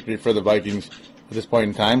direction of victory for the Vikings at this point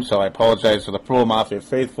in time. So I apologize to the Purple Mafia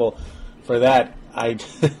faithful for that.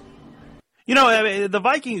 The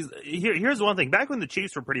Vikings, here's one thing. Back when the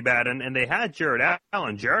Chiefs were pretty bad and they had Jared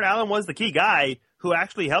Allen was the key guy who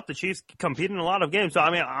actually helped the Chiefs compete in a lot of games. So,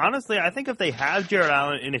 honestly, I think if they have Jared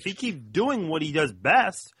Allen and if he keeps doing what he does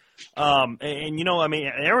best,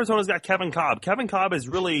 Arizona's got Kevin Kolb. Kevin Kolb is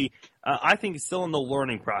really, I think, still in the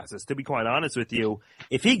learning process, to be quite honest with you.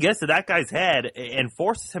 If he gets to that guy's head and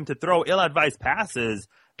forces him to throw ill-advised passes,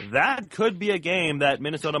 that could be a game that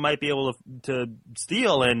Minnesota might be able to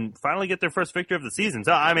steal and finally get their first victory of the season.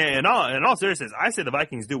 So, in all seriousness, I say the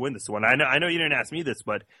Vikings do win this one. I know you didn't ask me this,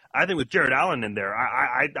 but I think with Jared Allen in there,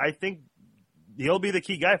 I think he'll be the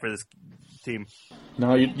key guy for this team.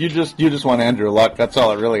 No, you just want Andrew Luck. That's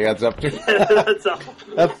all it really adds up to. That's all.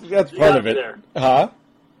 That's part of it. There. Huh?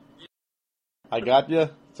 I got you.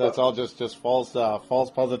 So it's all just false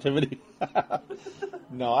positivity.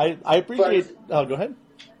 No, I appreciate. Go ahead.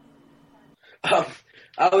 I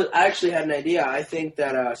actually had an idea. I think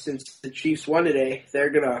that since the Chiefs won today, they're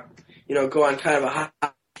gonna, go on kind of a hot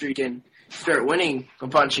streak and start winning a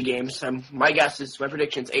bunch of games. My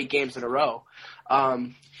prediction is 8 games in a row.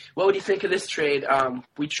 What would you think of this trade?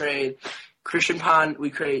 We trade Christian Ponder,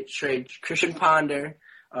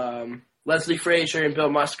 Leslie Frazier, and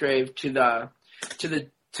Bill Musgrave to the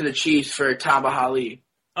Chiefs for Tamba Hali.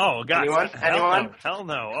 Oh, God. Anyone? Hell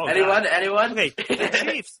no. Oh, anyone? God. Anyone? Okay,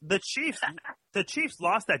 the Chiefs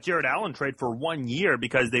lost that Jared Allen trade for 1 year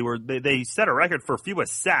because they set a record for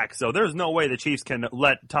fewest sacks. So there's no way the Chiefs can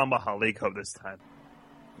let Tamba Hali go this time.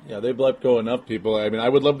 Yeah, they've let go enough people. I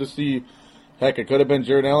would love to see Heck, it could have been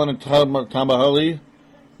Jared Allen and Tamahali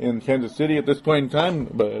in Kansas City at this point in time,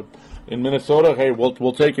 but in Minnesota, hey,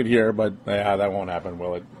 we'll take it here, but yeah, that won't happen,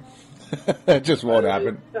 will it? It just won't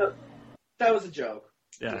happen. That was a joke.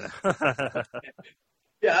 Yeah.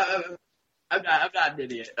 Yeah, I'm not an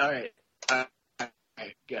idiot. All right,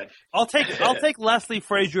 good. I'll take Leslie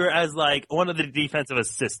Frazier as like one of the defensive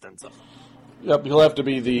assistants. Yep, he'll have to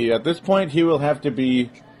be at this point, he will have to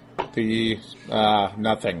be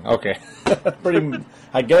nothing. Okay.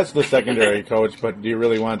 I guess the secondary coach, but do you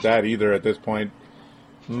really want that either at this point?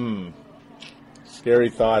 Scary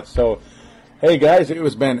thoughts. So, hey guys, it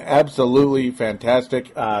has been absolutely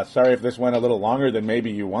fantastic. Sorry if this went a little longer than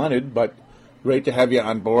maybe you wanted, but great to have you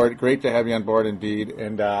on board. Great to have you on board indeed.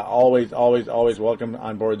 And always welcome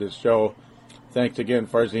on board this show. Thanks again,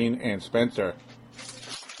 Farzin and Spencer.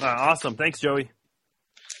 Awesome. Thanks, Joey.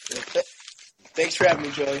 Thanks for having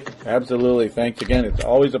me, Joey. Absolutely. Thanks again. It's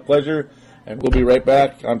always a pleasure. And we'll be right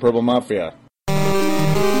back on Purple Mafia.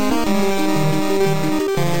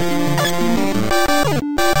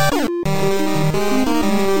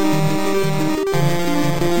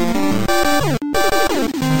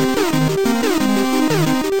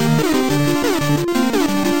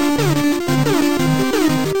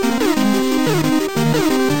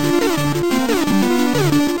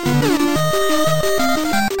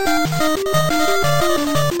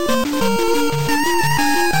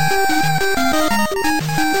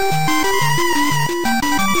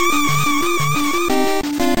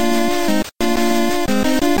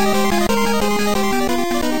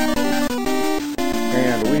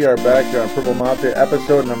 Back on Purple Mafia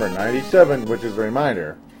episode number 97, which is a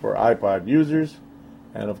reminder for iPod users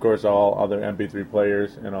and of course all other MP3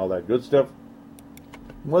 players and all that good stuff.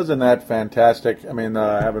 Wasn't that fantastic? I mean,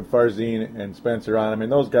 having Farzin and Spencer on, I mean,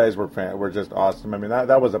 those guys were just awesome. I mean,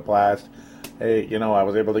 that was a blast. Hey, I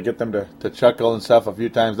was able to get them to chuckle and stuff a few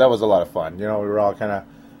times. That was a lot of fun. We were all kind of,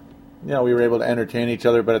 we were able to entertain each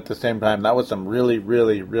other, but at the same time, that was some really,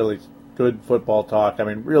 really, really good football talk. I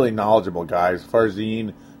mean, really knowledgeable guys.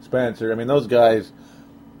 Farzin, Spencer, I mean, those guys,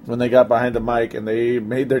 when they got behind the mic and they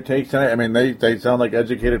made their takes tonight, I mean, they sound like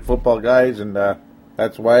educated football guys, and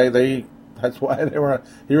that's why they were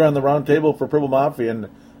here on the round table for Purple Mafia, and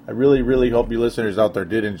I really, really hope you listeners out there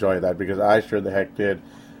did enjoy that, because I sure the heck did,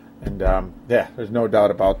 and yeah, there's no doubt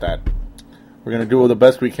about that. We're going to do the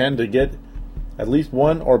best we can to get at least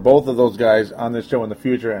one or both of those guys on this show in the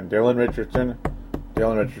future, and Dylan Richardson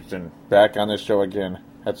back on this show again.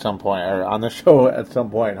 At some point, or on the show at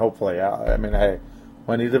some point, hopefully. I mean, hey,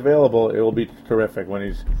 when he's available, it will be terrific when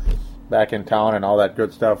he's back in town and all that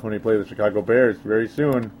good stuff when he plays the Chicago Bears very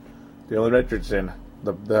soon. Dylan Richardson,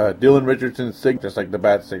 the Dylan Richardson signal, just like the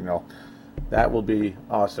bat signal. That will be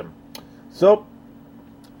awesome. So,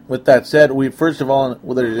 with that said, first of all,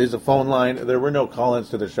 there is a phone line. There were no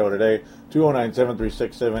call-ins to the show today.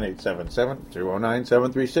 209-736-7877.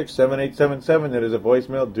 209-736-7877. It is a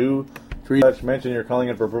voicemail. Do mention you're calling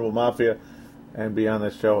in for Purple Mafia and be on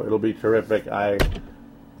this show. It'll be terrific. I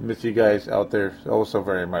miss you guys out there so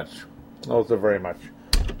very much. So the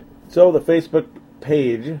Facebook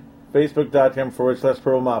page,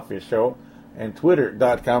 facebook.com/Purple Mafia Show, and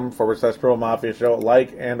twitter.com/Purple Mafia Show.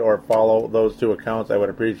 Like and or follow those two accounts. I would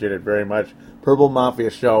appreciate it very much. Purple Mafia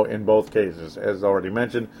Show in both cases, as already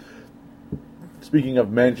mentioned. Speaking of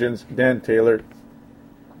mentions, Dan Taylor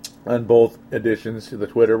on both additions to the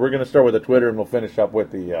Twitter. We're going to start with the Twitter, and we'll finish up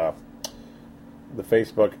with the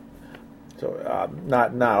Facebook. So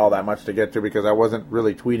not all that much to get to, because I wasn't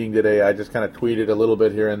really tweeting today. I just kind of tweeted a little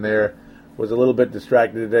bit here and there. Was a little bit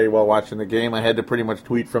distracted today while watching the game. I had to pretty much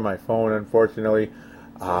tweet from my phone, unfortunately.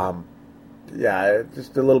 Yeah,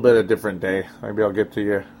 just a little bit of a different day. Maybe I'll get to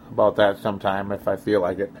you about that sometime if I feel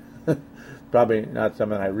like it. Probably not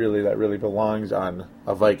something that really belongs on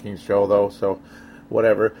a Vikings show, though, so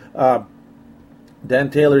whatever. Dan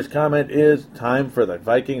Taylor's comment is time for the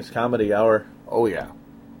Vikings Comedy Hour. Oh, yeah.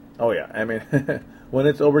 I mean, when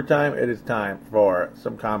it's overtime, it is time for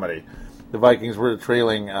some comedy. The Vikings were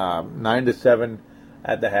trailing 9-7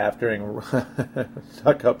 at the half during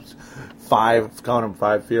suck-ups. 5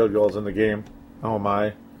 field goals in the game. Oh,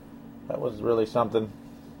 my. That was really something.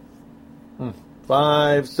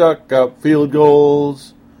 5 suck-up field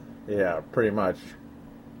goals. Yeah, pretty much.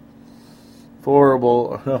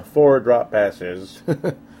 4 drop passes.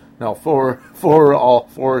 No,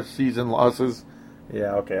 4 season losses.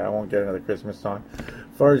 Yeah, okay, I won't get another Christmas song.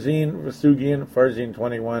 Farzin Vasugian,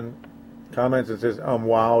 Farzin21, comments and says,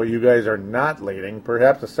 wow, you guys are not leading.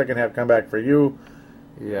 Perhaps a second half comeback for you.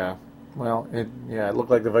 Yeah, well, it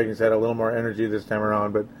looked like the Vikings had a little more energy this time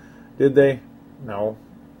around, but did they? No,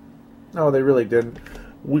 they really didn't.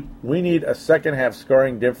 We need a second half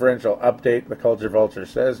scoring differential update, the Culture Vulture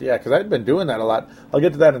says. Yeah, because I've been doing that a lot. I'll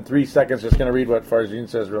get to that in 3 seconds. Just going to read what Farzine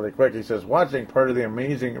says really quick. He says, watching part of the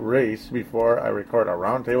amazing race before I record a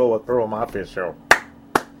roundtable with Purple Mafia show.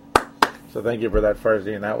 So thank you for that,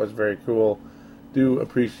 Farzine. That was very cool. Do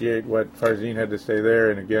appreciate what Farzine had to say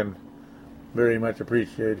there. And again, very much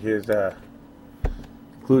appreciate his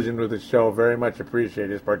inclusion with the show. Very much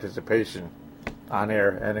appreciate his participation on air.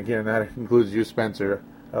 And again, that includes you, Spencer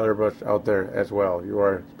Ellerbush, out there as well. You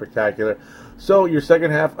are spectacular. So your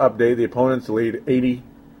second half update, the opponents lead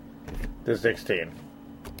 80-16.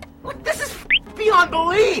 This is beyond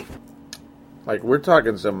belief. Like, we're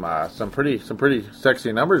talking some pretty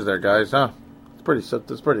sexy numbers there, guys, huh?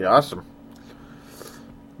 That's pretty awesome.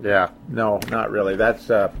 Yeah, no, not really. That's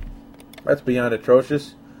beyond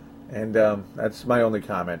atrocious, and that's my only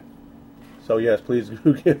comment. So yes, please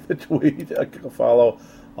do give the tweet a follow.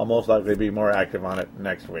 I'll most likely be more active on it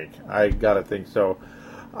next week. I gotta think so.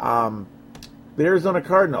 The Arizona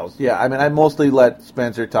Cardinals. Yeah, I mean, I mostly let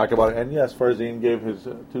Spencer talk about it. And yes, Farzine gave his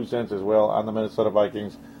 2 cents as well on the Minnesota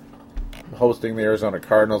Vikings hosting the Arizona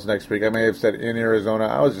Cardinals next week. I may have said in Arizona.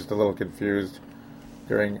 I was just a little confused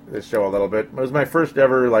during this show a little bit. It was my first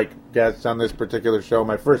ever guests on this particular show,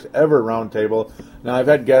 my first ever roundtable. Now, I've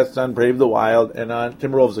had guests on Brave the Wild and on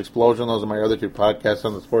Timberwolves Explosion. Those are my other 2 podcasts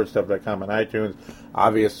on the sportstuff.com and iTunes.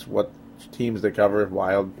 Obvious what teams they cover,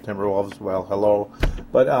 Wild, Timberwolves, well, hello.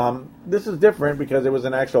 But this is different because it was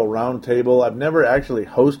an actual roundtable. I've never actually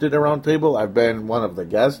hosted a roundtable. I've been one of the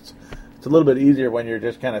guests. It's a little bit easier when you're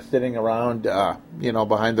just kind of sitting around,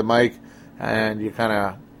 behind the mic, and you kind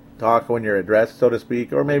of talk when you're addressed, so to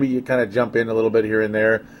speak, or maybe you kind of jump in a little bit here and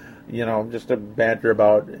there, just to banter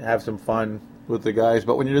about, have some fun with the guys.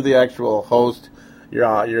 But when you're the actual host,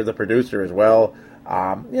 you're the producer as well.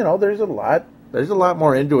 There's a lot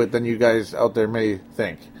more into it than you guys out there may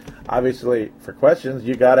think. Obviously, for questions,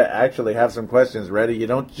 you got to actually have some questions ready. You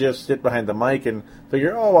don't just sit behind the mic and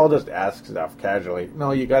figure, I'll just ask stuff casually.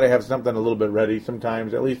 No, you got to have something a little bit ready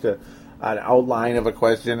sometimes, at least an outline of a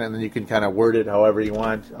question, and then you can kind of word it however you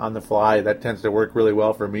want on the fly. That tends to work really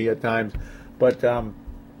well for me at times. But, hey,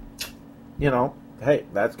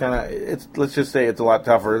 that's kind of, let's just say it's a lot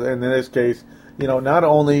tougher. And in this case, not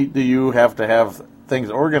only do you have to have things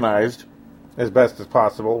organized as best as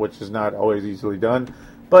possible, which is not always easily done,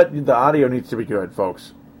 but the audio needs to be good,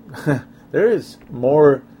 folks. There is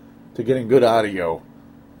more to getting good audio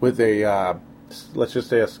with a, let's just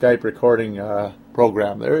say, a Skype recording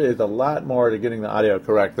program. There is a lot more to getting the audio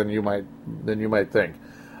correct than you might think.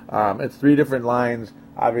 It's 3 different lines.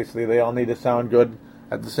 Obviously, they all need to sound good.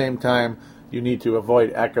 At the same time, you need to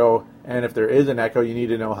avoid echo, and if there is an echo, you need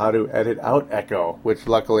to know how to edit out echo, which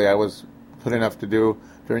luckily I was good enough to do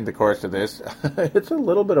during the course of this. It's a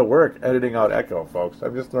little bit of work editing out echo, folks.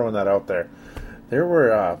 I'm just throwing that out there. There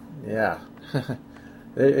were,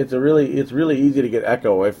 it's really easy to get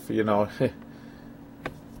echo if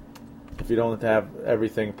if you don't have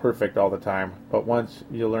everything perfect all the time. But once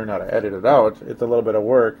you learn how to edit it out, it's a little bit of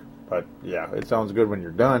work. But yeah, it sounds good when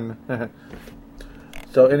you're done.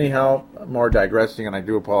 So anyhow, more digressing, and I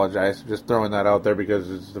do apologize. Just throwing that out there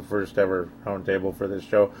because it's the first ever roundtable for this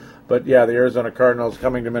show. But yeah, the Arizona Cardinals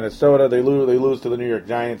coming to Minnesota. They lose to the New York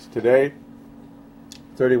Giants today,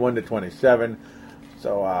 31-27.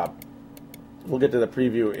 So we'll get to the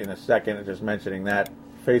preview in a second. Just mentioning that.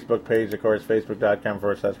 Facebook page, of course,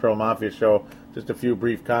 facebook.com/Pro Mafia Show. Just a few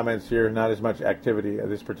brief comments here. Not as much activity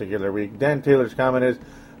this particular week. Dan Taylor's comment is,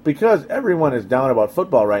 because everyone is down about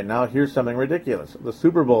football right now, here's something ridiculous. The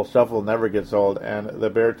Super Bowl shuffle never gets old, and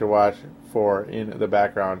the bear to watch for in the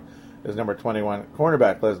background is number 21,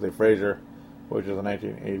 cornerback Leslie Frazier, which is a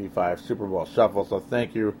 1985 Super Bowl shuffle. So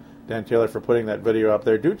thank you, Dan Taylor, for putting that video up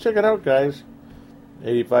there. Do check it out, guys.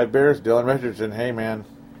 85 Bears, Dylan Richardson. Hey, man,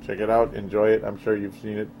 check it out. Enjoy it. I'm sure you've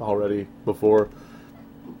seen it already before.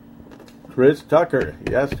 Chris Tucker.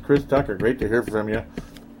 Yes, Chris Tucker. Great to hear from you.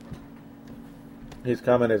 His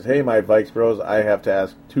comment is, hey, my Vikes bros, I have to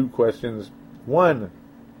ask 2 questions. 1,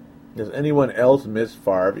 does anyone else miss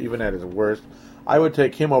Favre, even at his worst? I would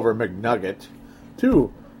take him over McNugget.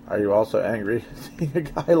 2, are you also angry seeing a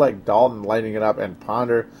guy like Dalton lighting it up and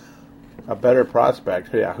Ponder a better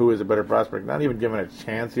prospect? Yeah, who is a better prospect? Not even given a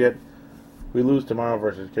chance yet. We lose tomorrow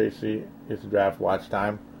versus KC. It's draft watch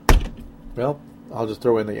time. Well, I'll just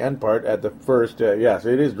throw in the end part at the first. Yes,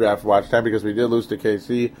 it is draft watch time because we did lose to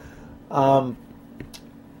KC.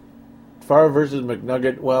 Favre versus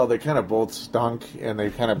McNugget, well, they kind of both stunk, and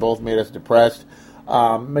they kind of both made us depressed.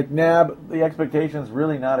 McNabb, the expectations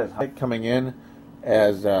really not as high coming in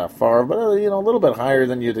as Favre, but a little bit higher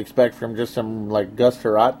than you'd expect from just some like Gus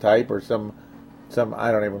Surratt type or some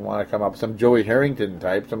I don't even want to come up, some Joey Harrington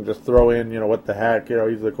type, some just throw in, what the heck,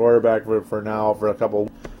 he's the quarterback for now, for a couple,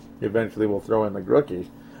 eventually we'll throw in the rookie.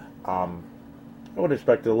 I would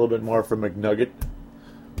expect a little bit more from McNugget,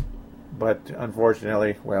 but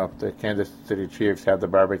unfortunately, the Kansas City Chiefs had the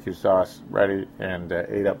barbecue sauce ready and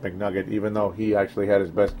ate up McNugget, even though he actually had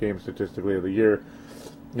his best game statistically of the year.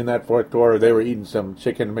 In that fourth quarter, they were eating some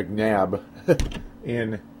chicken McNabb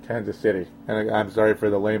in Kansas City. And I'm sorry for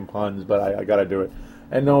the lame puns, but I got to do it.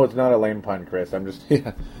 And no, it's not a lame pun, Chris. I'm just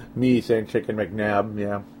me saying chicken McNabb.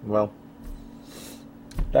 Yeah, well,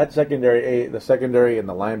 that secondary, the secondary and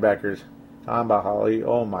the linebackers, Tom Bahali,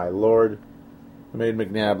 oh my lord, made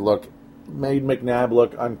McNabb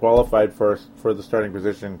look unqualified for the starting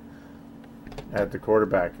position at the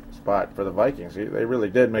quarterback spot for the Vikings. They really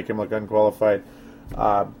did make him look unqualified.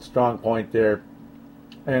 Strong point there.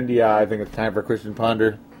 And yeah, I think it's time for Christian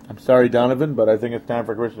Ponder. I'm sorry, Donovan, but I think it's time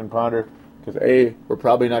for Christian Ponder because A, we're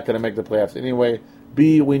probably not going to make the playoffs anyway.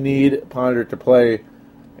 B, we need Ponder to play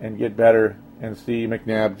and get better. And C,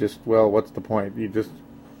 McNabb what's the point?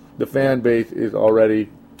 The fan base is already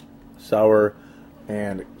sour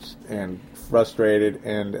and frustrated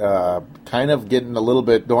and kind of getting a little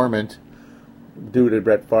bit dormant due to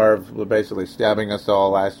Brett Favre basically stabbing us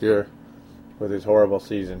all last year with his horrible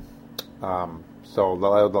season. So the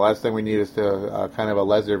last thing we need is kind of a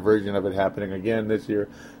lesser version of it happening again this year.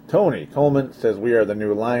 Tony Coleman says we are the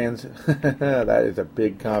new Lions. That is a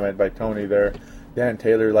big comment by Tony there. Dan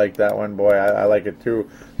Taylor liked that one. Boy, I like it too.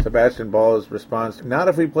 Sebastian Ball's response: not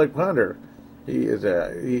if we play Ponder. He is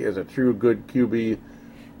a true good QB.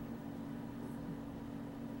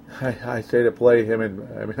 I say to play him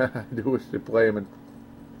I do wish to play him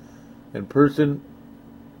in person.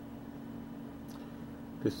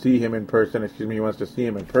 To see him in person, he wants to see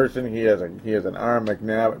him in person. He has an arm.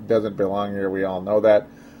 McNabb doesn't belong here. We all know that.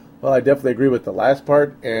 Well, I definitely agree with the last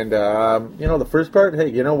part, and the first part. Hey,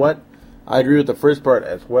 you know what? I agree with the first part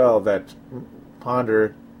as well. That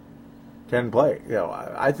Ponder can play.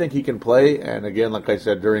 I think he can play. And again, like I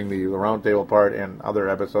said during the roundtable part and other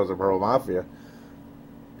episodes of Purple Mafia,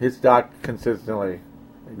 his stock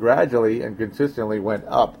gradually and consistently went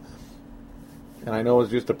up. And I know it's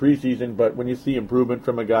just a preseason, but when you see improvement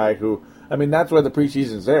from a guy who, that's why the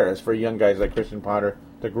preseason's there, is for young guys like Christian Ponder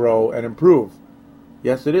to grow and improve.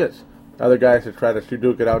 Yes, it is. Other guys to try to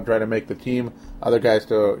duke it out and try to make the team. Other guys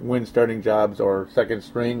to win starting jobs or second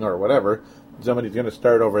string or whatever. Somebody's going to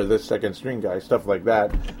start over this second string guy, stuff like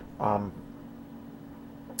that.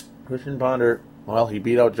 Christian Ponder, he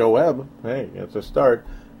beat out Joe Webb. Hey, it's a start.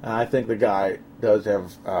 And I think the guy does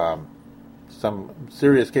have some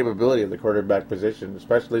serious capability at the quarterback position,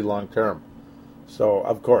 especially long term. So,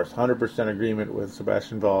 of course, 100% agreement with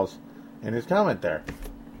Sebastian Valls in his comment there.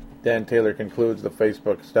 Dan Taylor concludes the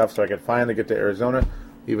Facebook stuff, so I could finally get to Arizona,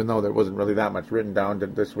 even though there wasn't really that much written down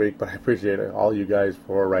this week, but I appreciate all you guys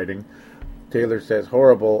for writing. Taylor says,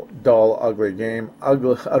 horrible, dull, ugly game,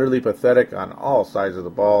 utterly pathetic on all sides of the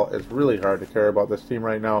ball. It's really hard to care about this team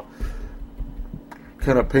right now.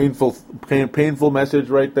 Kind of painful message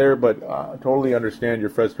right there, but totally understand your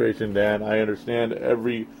frustration, Dan. I understand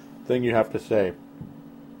everything you have to say.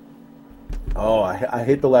 Oh, I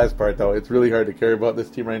hate the last part, though. It's really hard to care about this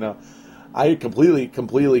team right now. I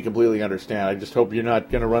completely understand. I just hope you're not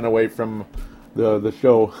going to run away from the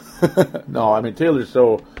show. No, Taylor's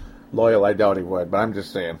so loyal, I doubt he would, but I'm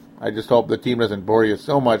just saying. I just hope the team doesn't bore you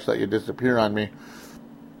so much that you disappear on me.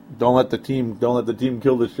 Don't let the team kill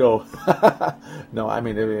the show. No,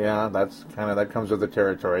 that comes with the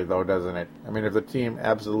territory, though, doesn't it? If the team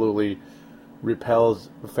absolutely repels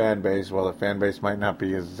the fan base, the fan base might not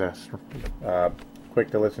be as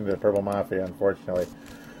quick to listen to Purple Mafia, unfortunately.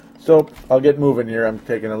 So I'll get moving here. I'm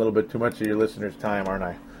taking a little bit too much of your listeners' time, aren't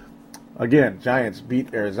I? Again, Giants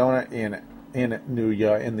beat Arizona in the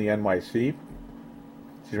NYC.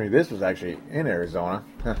 Excuse me, this was actually in Arizona.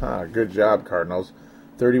 Good job, Cardinals.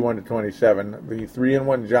 31-27. The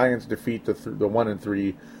 3-1 Giants defeat the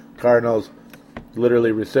 1-3 Cardinals.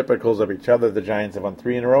 Literally reciprocals of each other. The Giants have won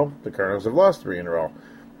 3 in a row. The Cardinals have lost 3 in a row.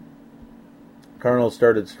 Cardinals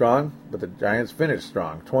started strong, but the Giants finished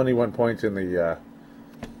strong. 21 points in the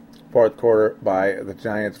fourth quarter by the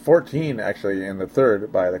Giants. 14 actually in the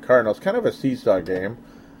third by the Cardinals. Kind of a seesaw game.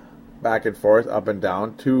 Back and forth, up and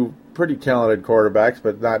down. 2 pretty talented quarterbacks,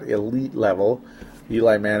 but not elite level.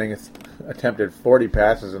 Eli Manning attempted 40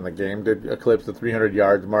 passes in the game, did eclipse the 300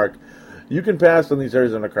 yards mark. You can pass on these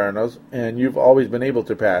Arizona Cardinals, and you've always been able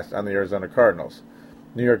to pass on the Arizona Cardinals.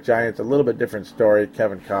 New York Giants, a little bit different story.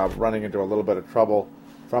 Kevin Kolb running into a little bit of trouble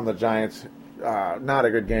from the Giants. Not a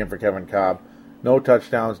good game for Kevin Kolb. No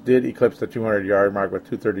touchdowns. Did eclipse the 200-yard mark with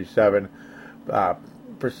 237.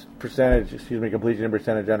 completion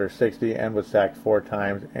percentage under 60, and was sacked 4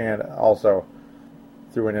 times, and also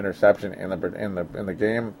threw an interception in the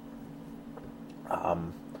game.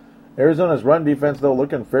 Arizona's run defense, though,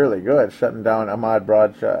 looking fairly good, shutting down Ahmad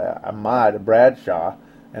Bradshaw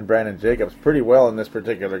and Brandon Jacobs pretty well in this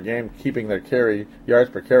particular game, keeping their yards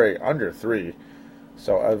per carry under 3.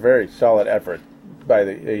 So a very solid effort by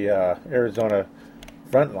the Arizona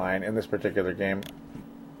front line in this particular game.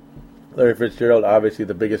 Larry Fitzgerald, obviously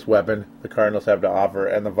the biggest weapon the Cardinals have to offer,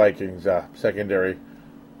 and the Vikings secondary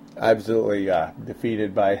absolutely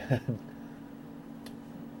defeated by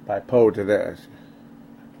Poe to this.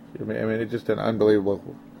 I mean, it's just an unbelievable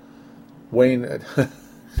Dwayne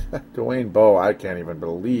Bowe. I can't even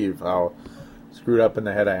believe how screwed up in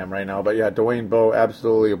the head I am right now. But yeah, Dwayne Bowe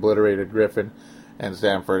absolutely obliterated Griffin and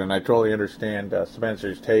Stanford, and I totally understand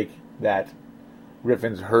Spencer's take that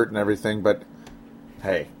Griffin's hurt and everything, but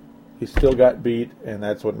hey, he still got beat, and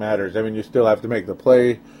that's what matters. I mean, you still have to make the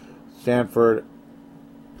play. Stanford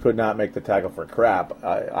could not make the tackle for crap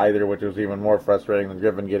either, which was even more frustrating than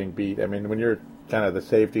Griffin getting beat. I mean, when you're kind of the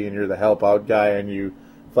safety and you're the help out guy and you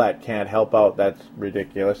flat can't help out, that's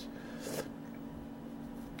ridiculous.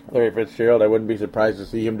 Larry Fitzgerald, I wouldn't be surprised to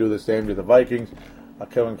see him do the same to the Vikings.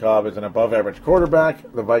 Kevin Kolb is an above-average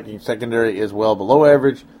quarterback. The Vikings secondary is well below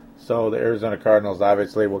average, so the Arizona Cardinals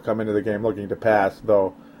obviously will come into the game looking to pass,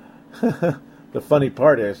 though the funny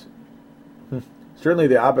part is certainly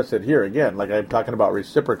the opposite here. Again, like I'm talking about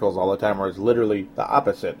reciprocals all the time, where it's literally the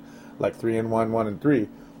opposite, like 3-1, 1-3.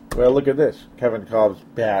 Well, look at this. Kevin Kolb's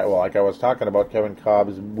bad. Well, like I was talking about Kevin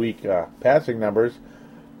Kolb's weak passing numbers,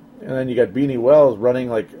 and then you got Beanie Wells running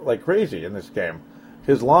like crazy in this game.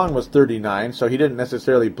 His long was 39, so he didn't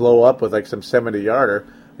necessarily blow up with like some 70-yarder,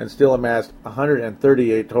 and still amassed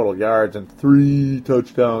 138 total yards and 3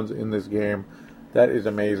 touchdowns in this game. That is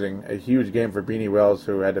amazing. A huge game for Beanie Wells,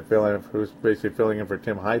 who had to who's basically filling in for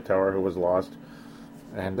Tim Hightower, who was lost.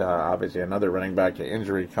 And obviously another running back to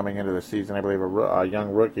injury coming into the season. I believe a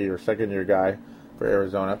young rookie or second-year guy for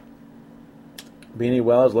Arizona. Beanie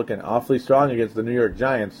Wells looking awfully strong against the New York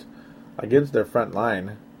Giants, against their front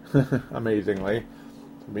line, amazingly.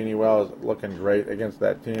 So Beanie Wells looking great against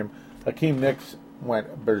that team. Hakeem Nicks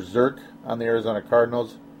went berserk on the Arizona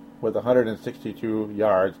Cardinals with 162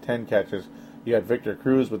 yards, 10 catches. You had Victor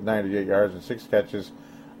Cruz with 98 yards and 6 catches.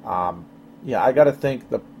 Yeah, I got to think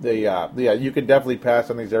you can definitely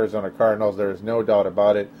pass on these Arizona Cardinals. There is no doubt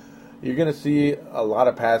about it. You're going to see a lot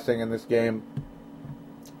of passing in this game.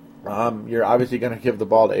 You're obviously going to give the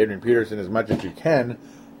ball to Adrian Peterson as much as you can,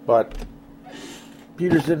 but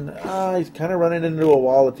Peterson, he's kind of running into a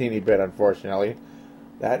wall a teeny bit, unfortunately.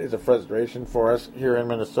 That is a frustration for us here in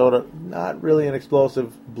Minnesota. Not really an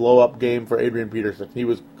explosive blow-up game for Adrian Peterson. He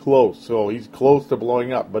was close, so he's close to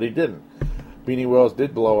blowing up, but he didn't. Beanie Wells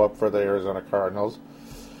did blow up for the Arizona Cardinals,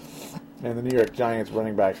 and the New York Giants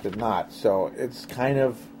running backs did not. So it's kind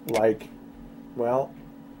of like, well,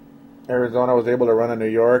 Arizona was able to run in New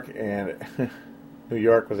York, and New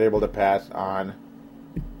York was able to pass on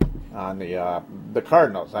the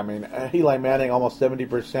Cardinals. I mean, Eli Manning almost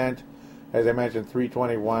 70%. As I mentioned,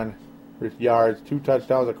 321 yards, 2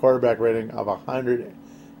 touchdowns, a quarterback rating of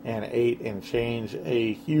 108 and change.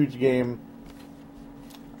 A huge game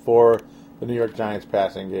for the New York Giants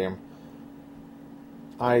passing game.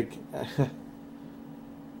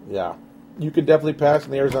 Yeah, you could definitely pass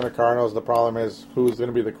in the Arizona Cardinals. The problem is who's going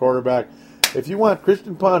to be the quarterback. If you want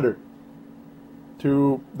Christian Ponder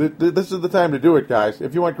this is the time to do it, guys.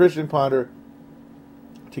 If you want Christian Ponder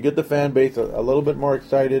to get the fan base a little bit more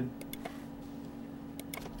excited,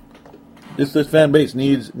 this fan base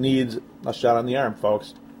needs a shot on the arm,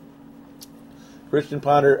 folks. Christian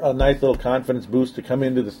Ponder, a nice little confidence boost to come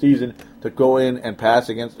into the season, to go in and pass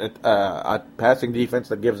against a passing defense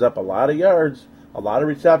that gives up a lot of yards, a lot of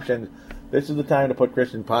receptions. This is the time to put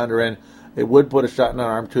Christian Ponder in. It would put a shot in the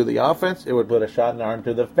arm to the offense. It would put a shot in the arm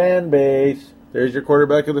to the fan base. There's your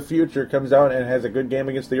quarterback of the future. Comes out and has a good game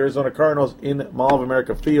against the Arizona Cardinals in Mall of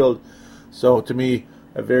America Field. So, to me,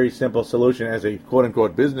 a very simple solution as a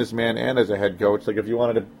quote-unquote businessman and as a head coach. Like, if you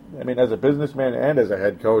wanted to, as a businessman and as a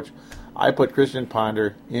head coach, I put Christian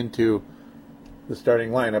Ponder into the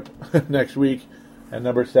starting lineup next week, and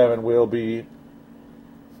number 7 will be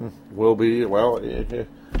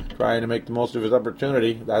trying to make the most of his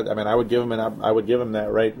opportunity. I would give him that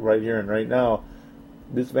right here and right now.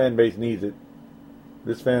 This fan base needs it.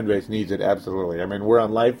 This fan base needs it absolutely. I mean, we're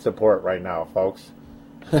on life support right now, folks.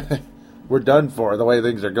 We're done for the way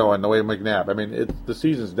things are going, the way McNabb. I mean, the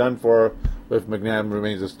season's done for if McNabb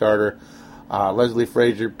remains a starter. Leslie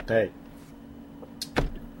Frazier, hey,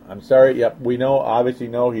 I'm sorry. Yep, we obviously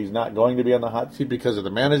know he's not going to be on the hot seat because of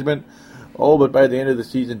the management. Oh, but by the end of the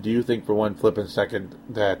season, do you think for one flipping second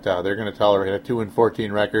that they're going to tolerate a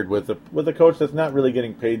 2-14 record with a coach that's not really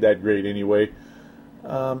getting paid that great anyway?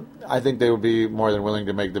 I think they would be more than willing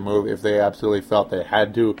to make the move if they absolutely felt they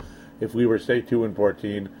had to. If we were, say,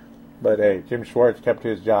 2-14, but hey, Jim Schwartz kept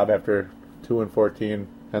his job after 2-14,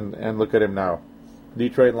 and look at him now.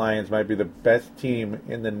 Detroit Lions might be the best team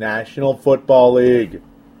in the National Football League.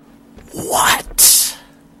 What?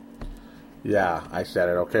 Yeah, I said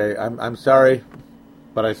it, okay? I'm sorry,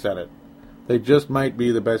 but I said it. They just might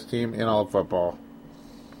be the best team in all of football.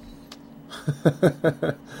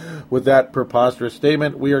 With that preposterous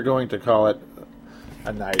statement, we are going to call it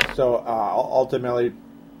a night. So, ultimately,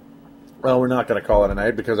 well, we're not going to call it a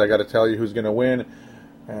night because I got to tell you who's going to win.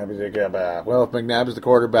 Well, if McNabb is the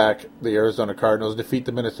quarterback, the Arizona Cardinals defeat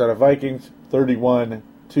the Minnesota Vikings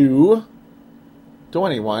 31-21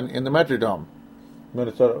 in the Metrodome.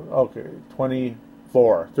 Minnesota, okay,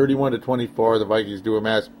 31-24. The Vikings do an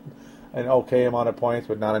okay amount of points,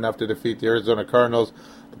 but not enough to defeat the Arizona Cardinals.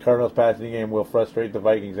 The Cardinals passing game will frustrate the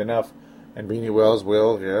Vikings enough, and Beanie Wells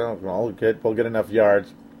will, we'll get enough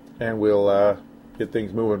yards, and we'll get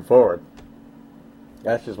things moving forward.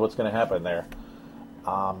 That's just what's going to happen there.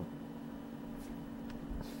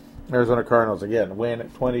 Arizona Cardinals again win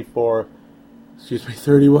 31-24.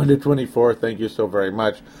 Thank you so very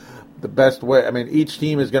much. The best way, each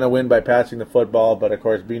team is going to win by passing the football, but of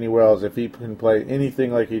course, Beanie Wells, if he can play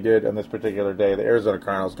anything like he did on this particular day, the Arizona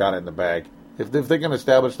Cardinals got it in the bag. If they can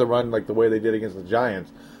establish the run like the way they did against the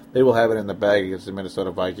Giants, they will have it in the bag against the Minnesota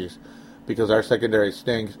Vikings because our secondary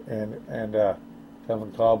stinks, and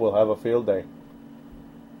Kevin Kolb will have a field day.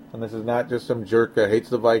 And this is not just some jerk that hates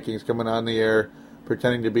the Vikings coming on the air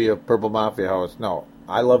pretending to be a Purple Mafia host. No,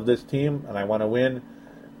 I love this team, and I want to win.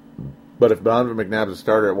 But if Donovan McNabb's the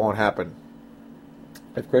starter, it won't happen.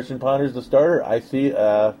 If Christian Ponder's the starter, I see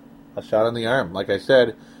a shot on the arm. Like I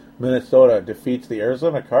said, Minnesota defeats the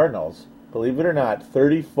Arizona Cardinals, believe it or not,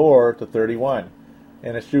 34-31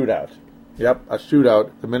 in a shootout. Yep, a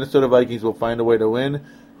shootout. The Minnesota Vikings will find a way to win.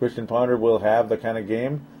 Christian Ponder will have the kind of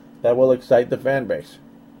game that will excite the fan base.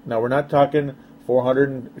 Now, we're not talking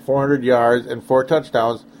 400 yards and 4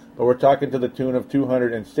 touchdowns, but we're talking to the tune of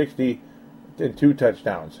 260 and 2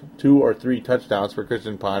 touchdowns, 2 or 3 touchdowns for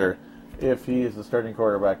Christian Ponder if he is the starting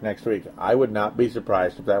quarterback next week. I would not be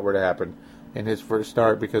surprised if that were to happen in his first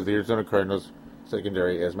start because the Arizona Cardinals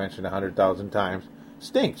secondary, as mentioned 100,000 times,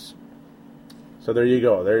 stinks. So there you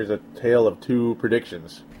go. There's a tale of 2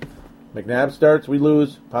 predictions. McNabb starts, we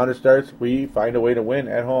lose. Ponder starts, we find a way to win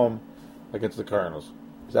at home against the Cardinals.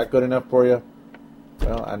 Is that good enough for you?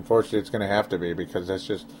 Well, unfortunately, it's going to have to be because that's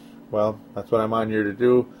what I'm on here to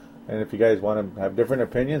do. And if you guys want to have different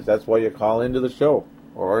opinions, that's why you call into the show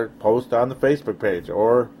or post on the Facebook page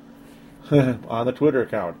or on the Twitter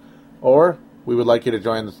account. Or we would like you to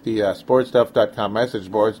join the sportstuff.com message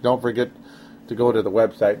boards. Don't forget to go to the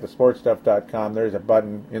website, thesportstuff.com. There's a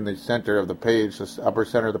button in the center of the page, the upper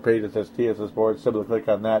center of the page that says TSS Sports. Simply click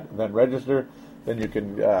on that and then register. Then you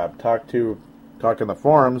can talk in the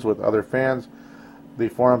forums with other fans. The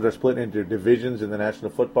forums are split into divisions in the National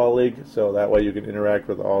Football League, so that way you can interact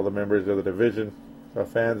with all the members of the division,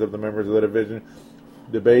 fans of the members of the division,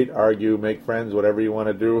 debate, argue, make friends, whatever you want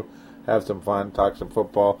to do, have some fun, talk some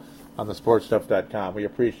football on the sportstuff.com. We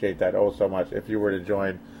appreciate that so much if you were to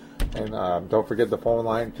join. And don't forget the phone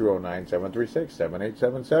line,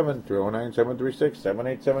 209-736-7877,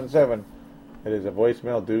 209-736-7877. It is a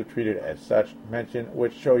voicemail. Do treat it as such. Mention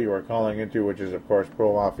which show you are calling into, which is, of course,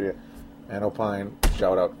 Pro Mafia, and opine,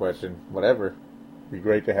 shout-out question, whatever. It'd be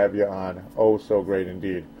great to have you on. Oh, so great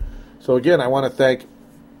indeed. So, again, I want to thank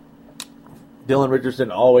Dylan Richardson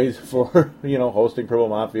always for, hosting Purple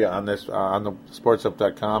Mafia on this, on the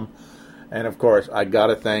sportsup.com. And, of course, I got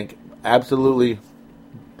to thank, positively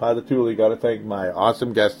got to thank my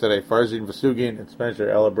awesome guests today, Farzin Vasugian and Spencer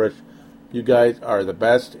Ellebrich. You guys are the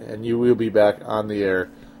best, and you will be back on the air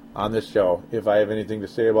on this show. If I have anything to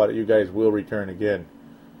say about it, you guys will return again.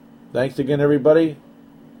 Thanks again, everybody,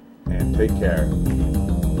 and take care.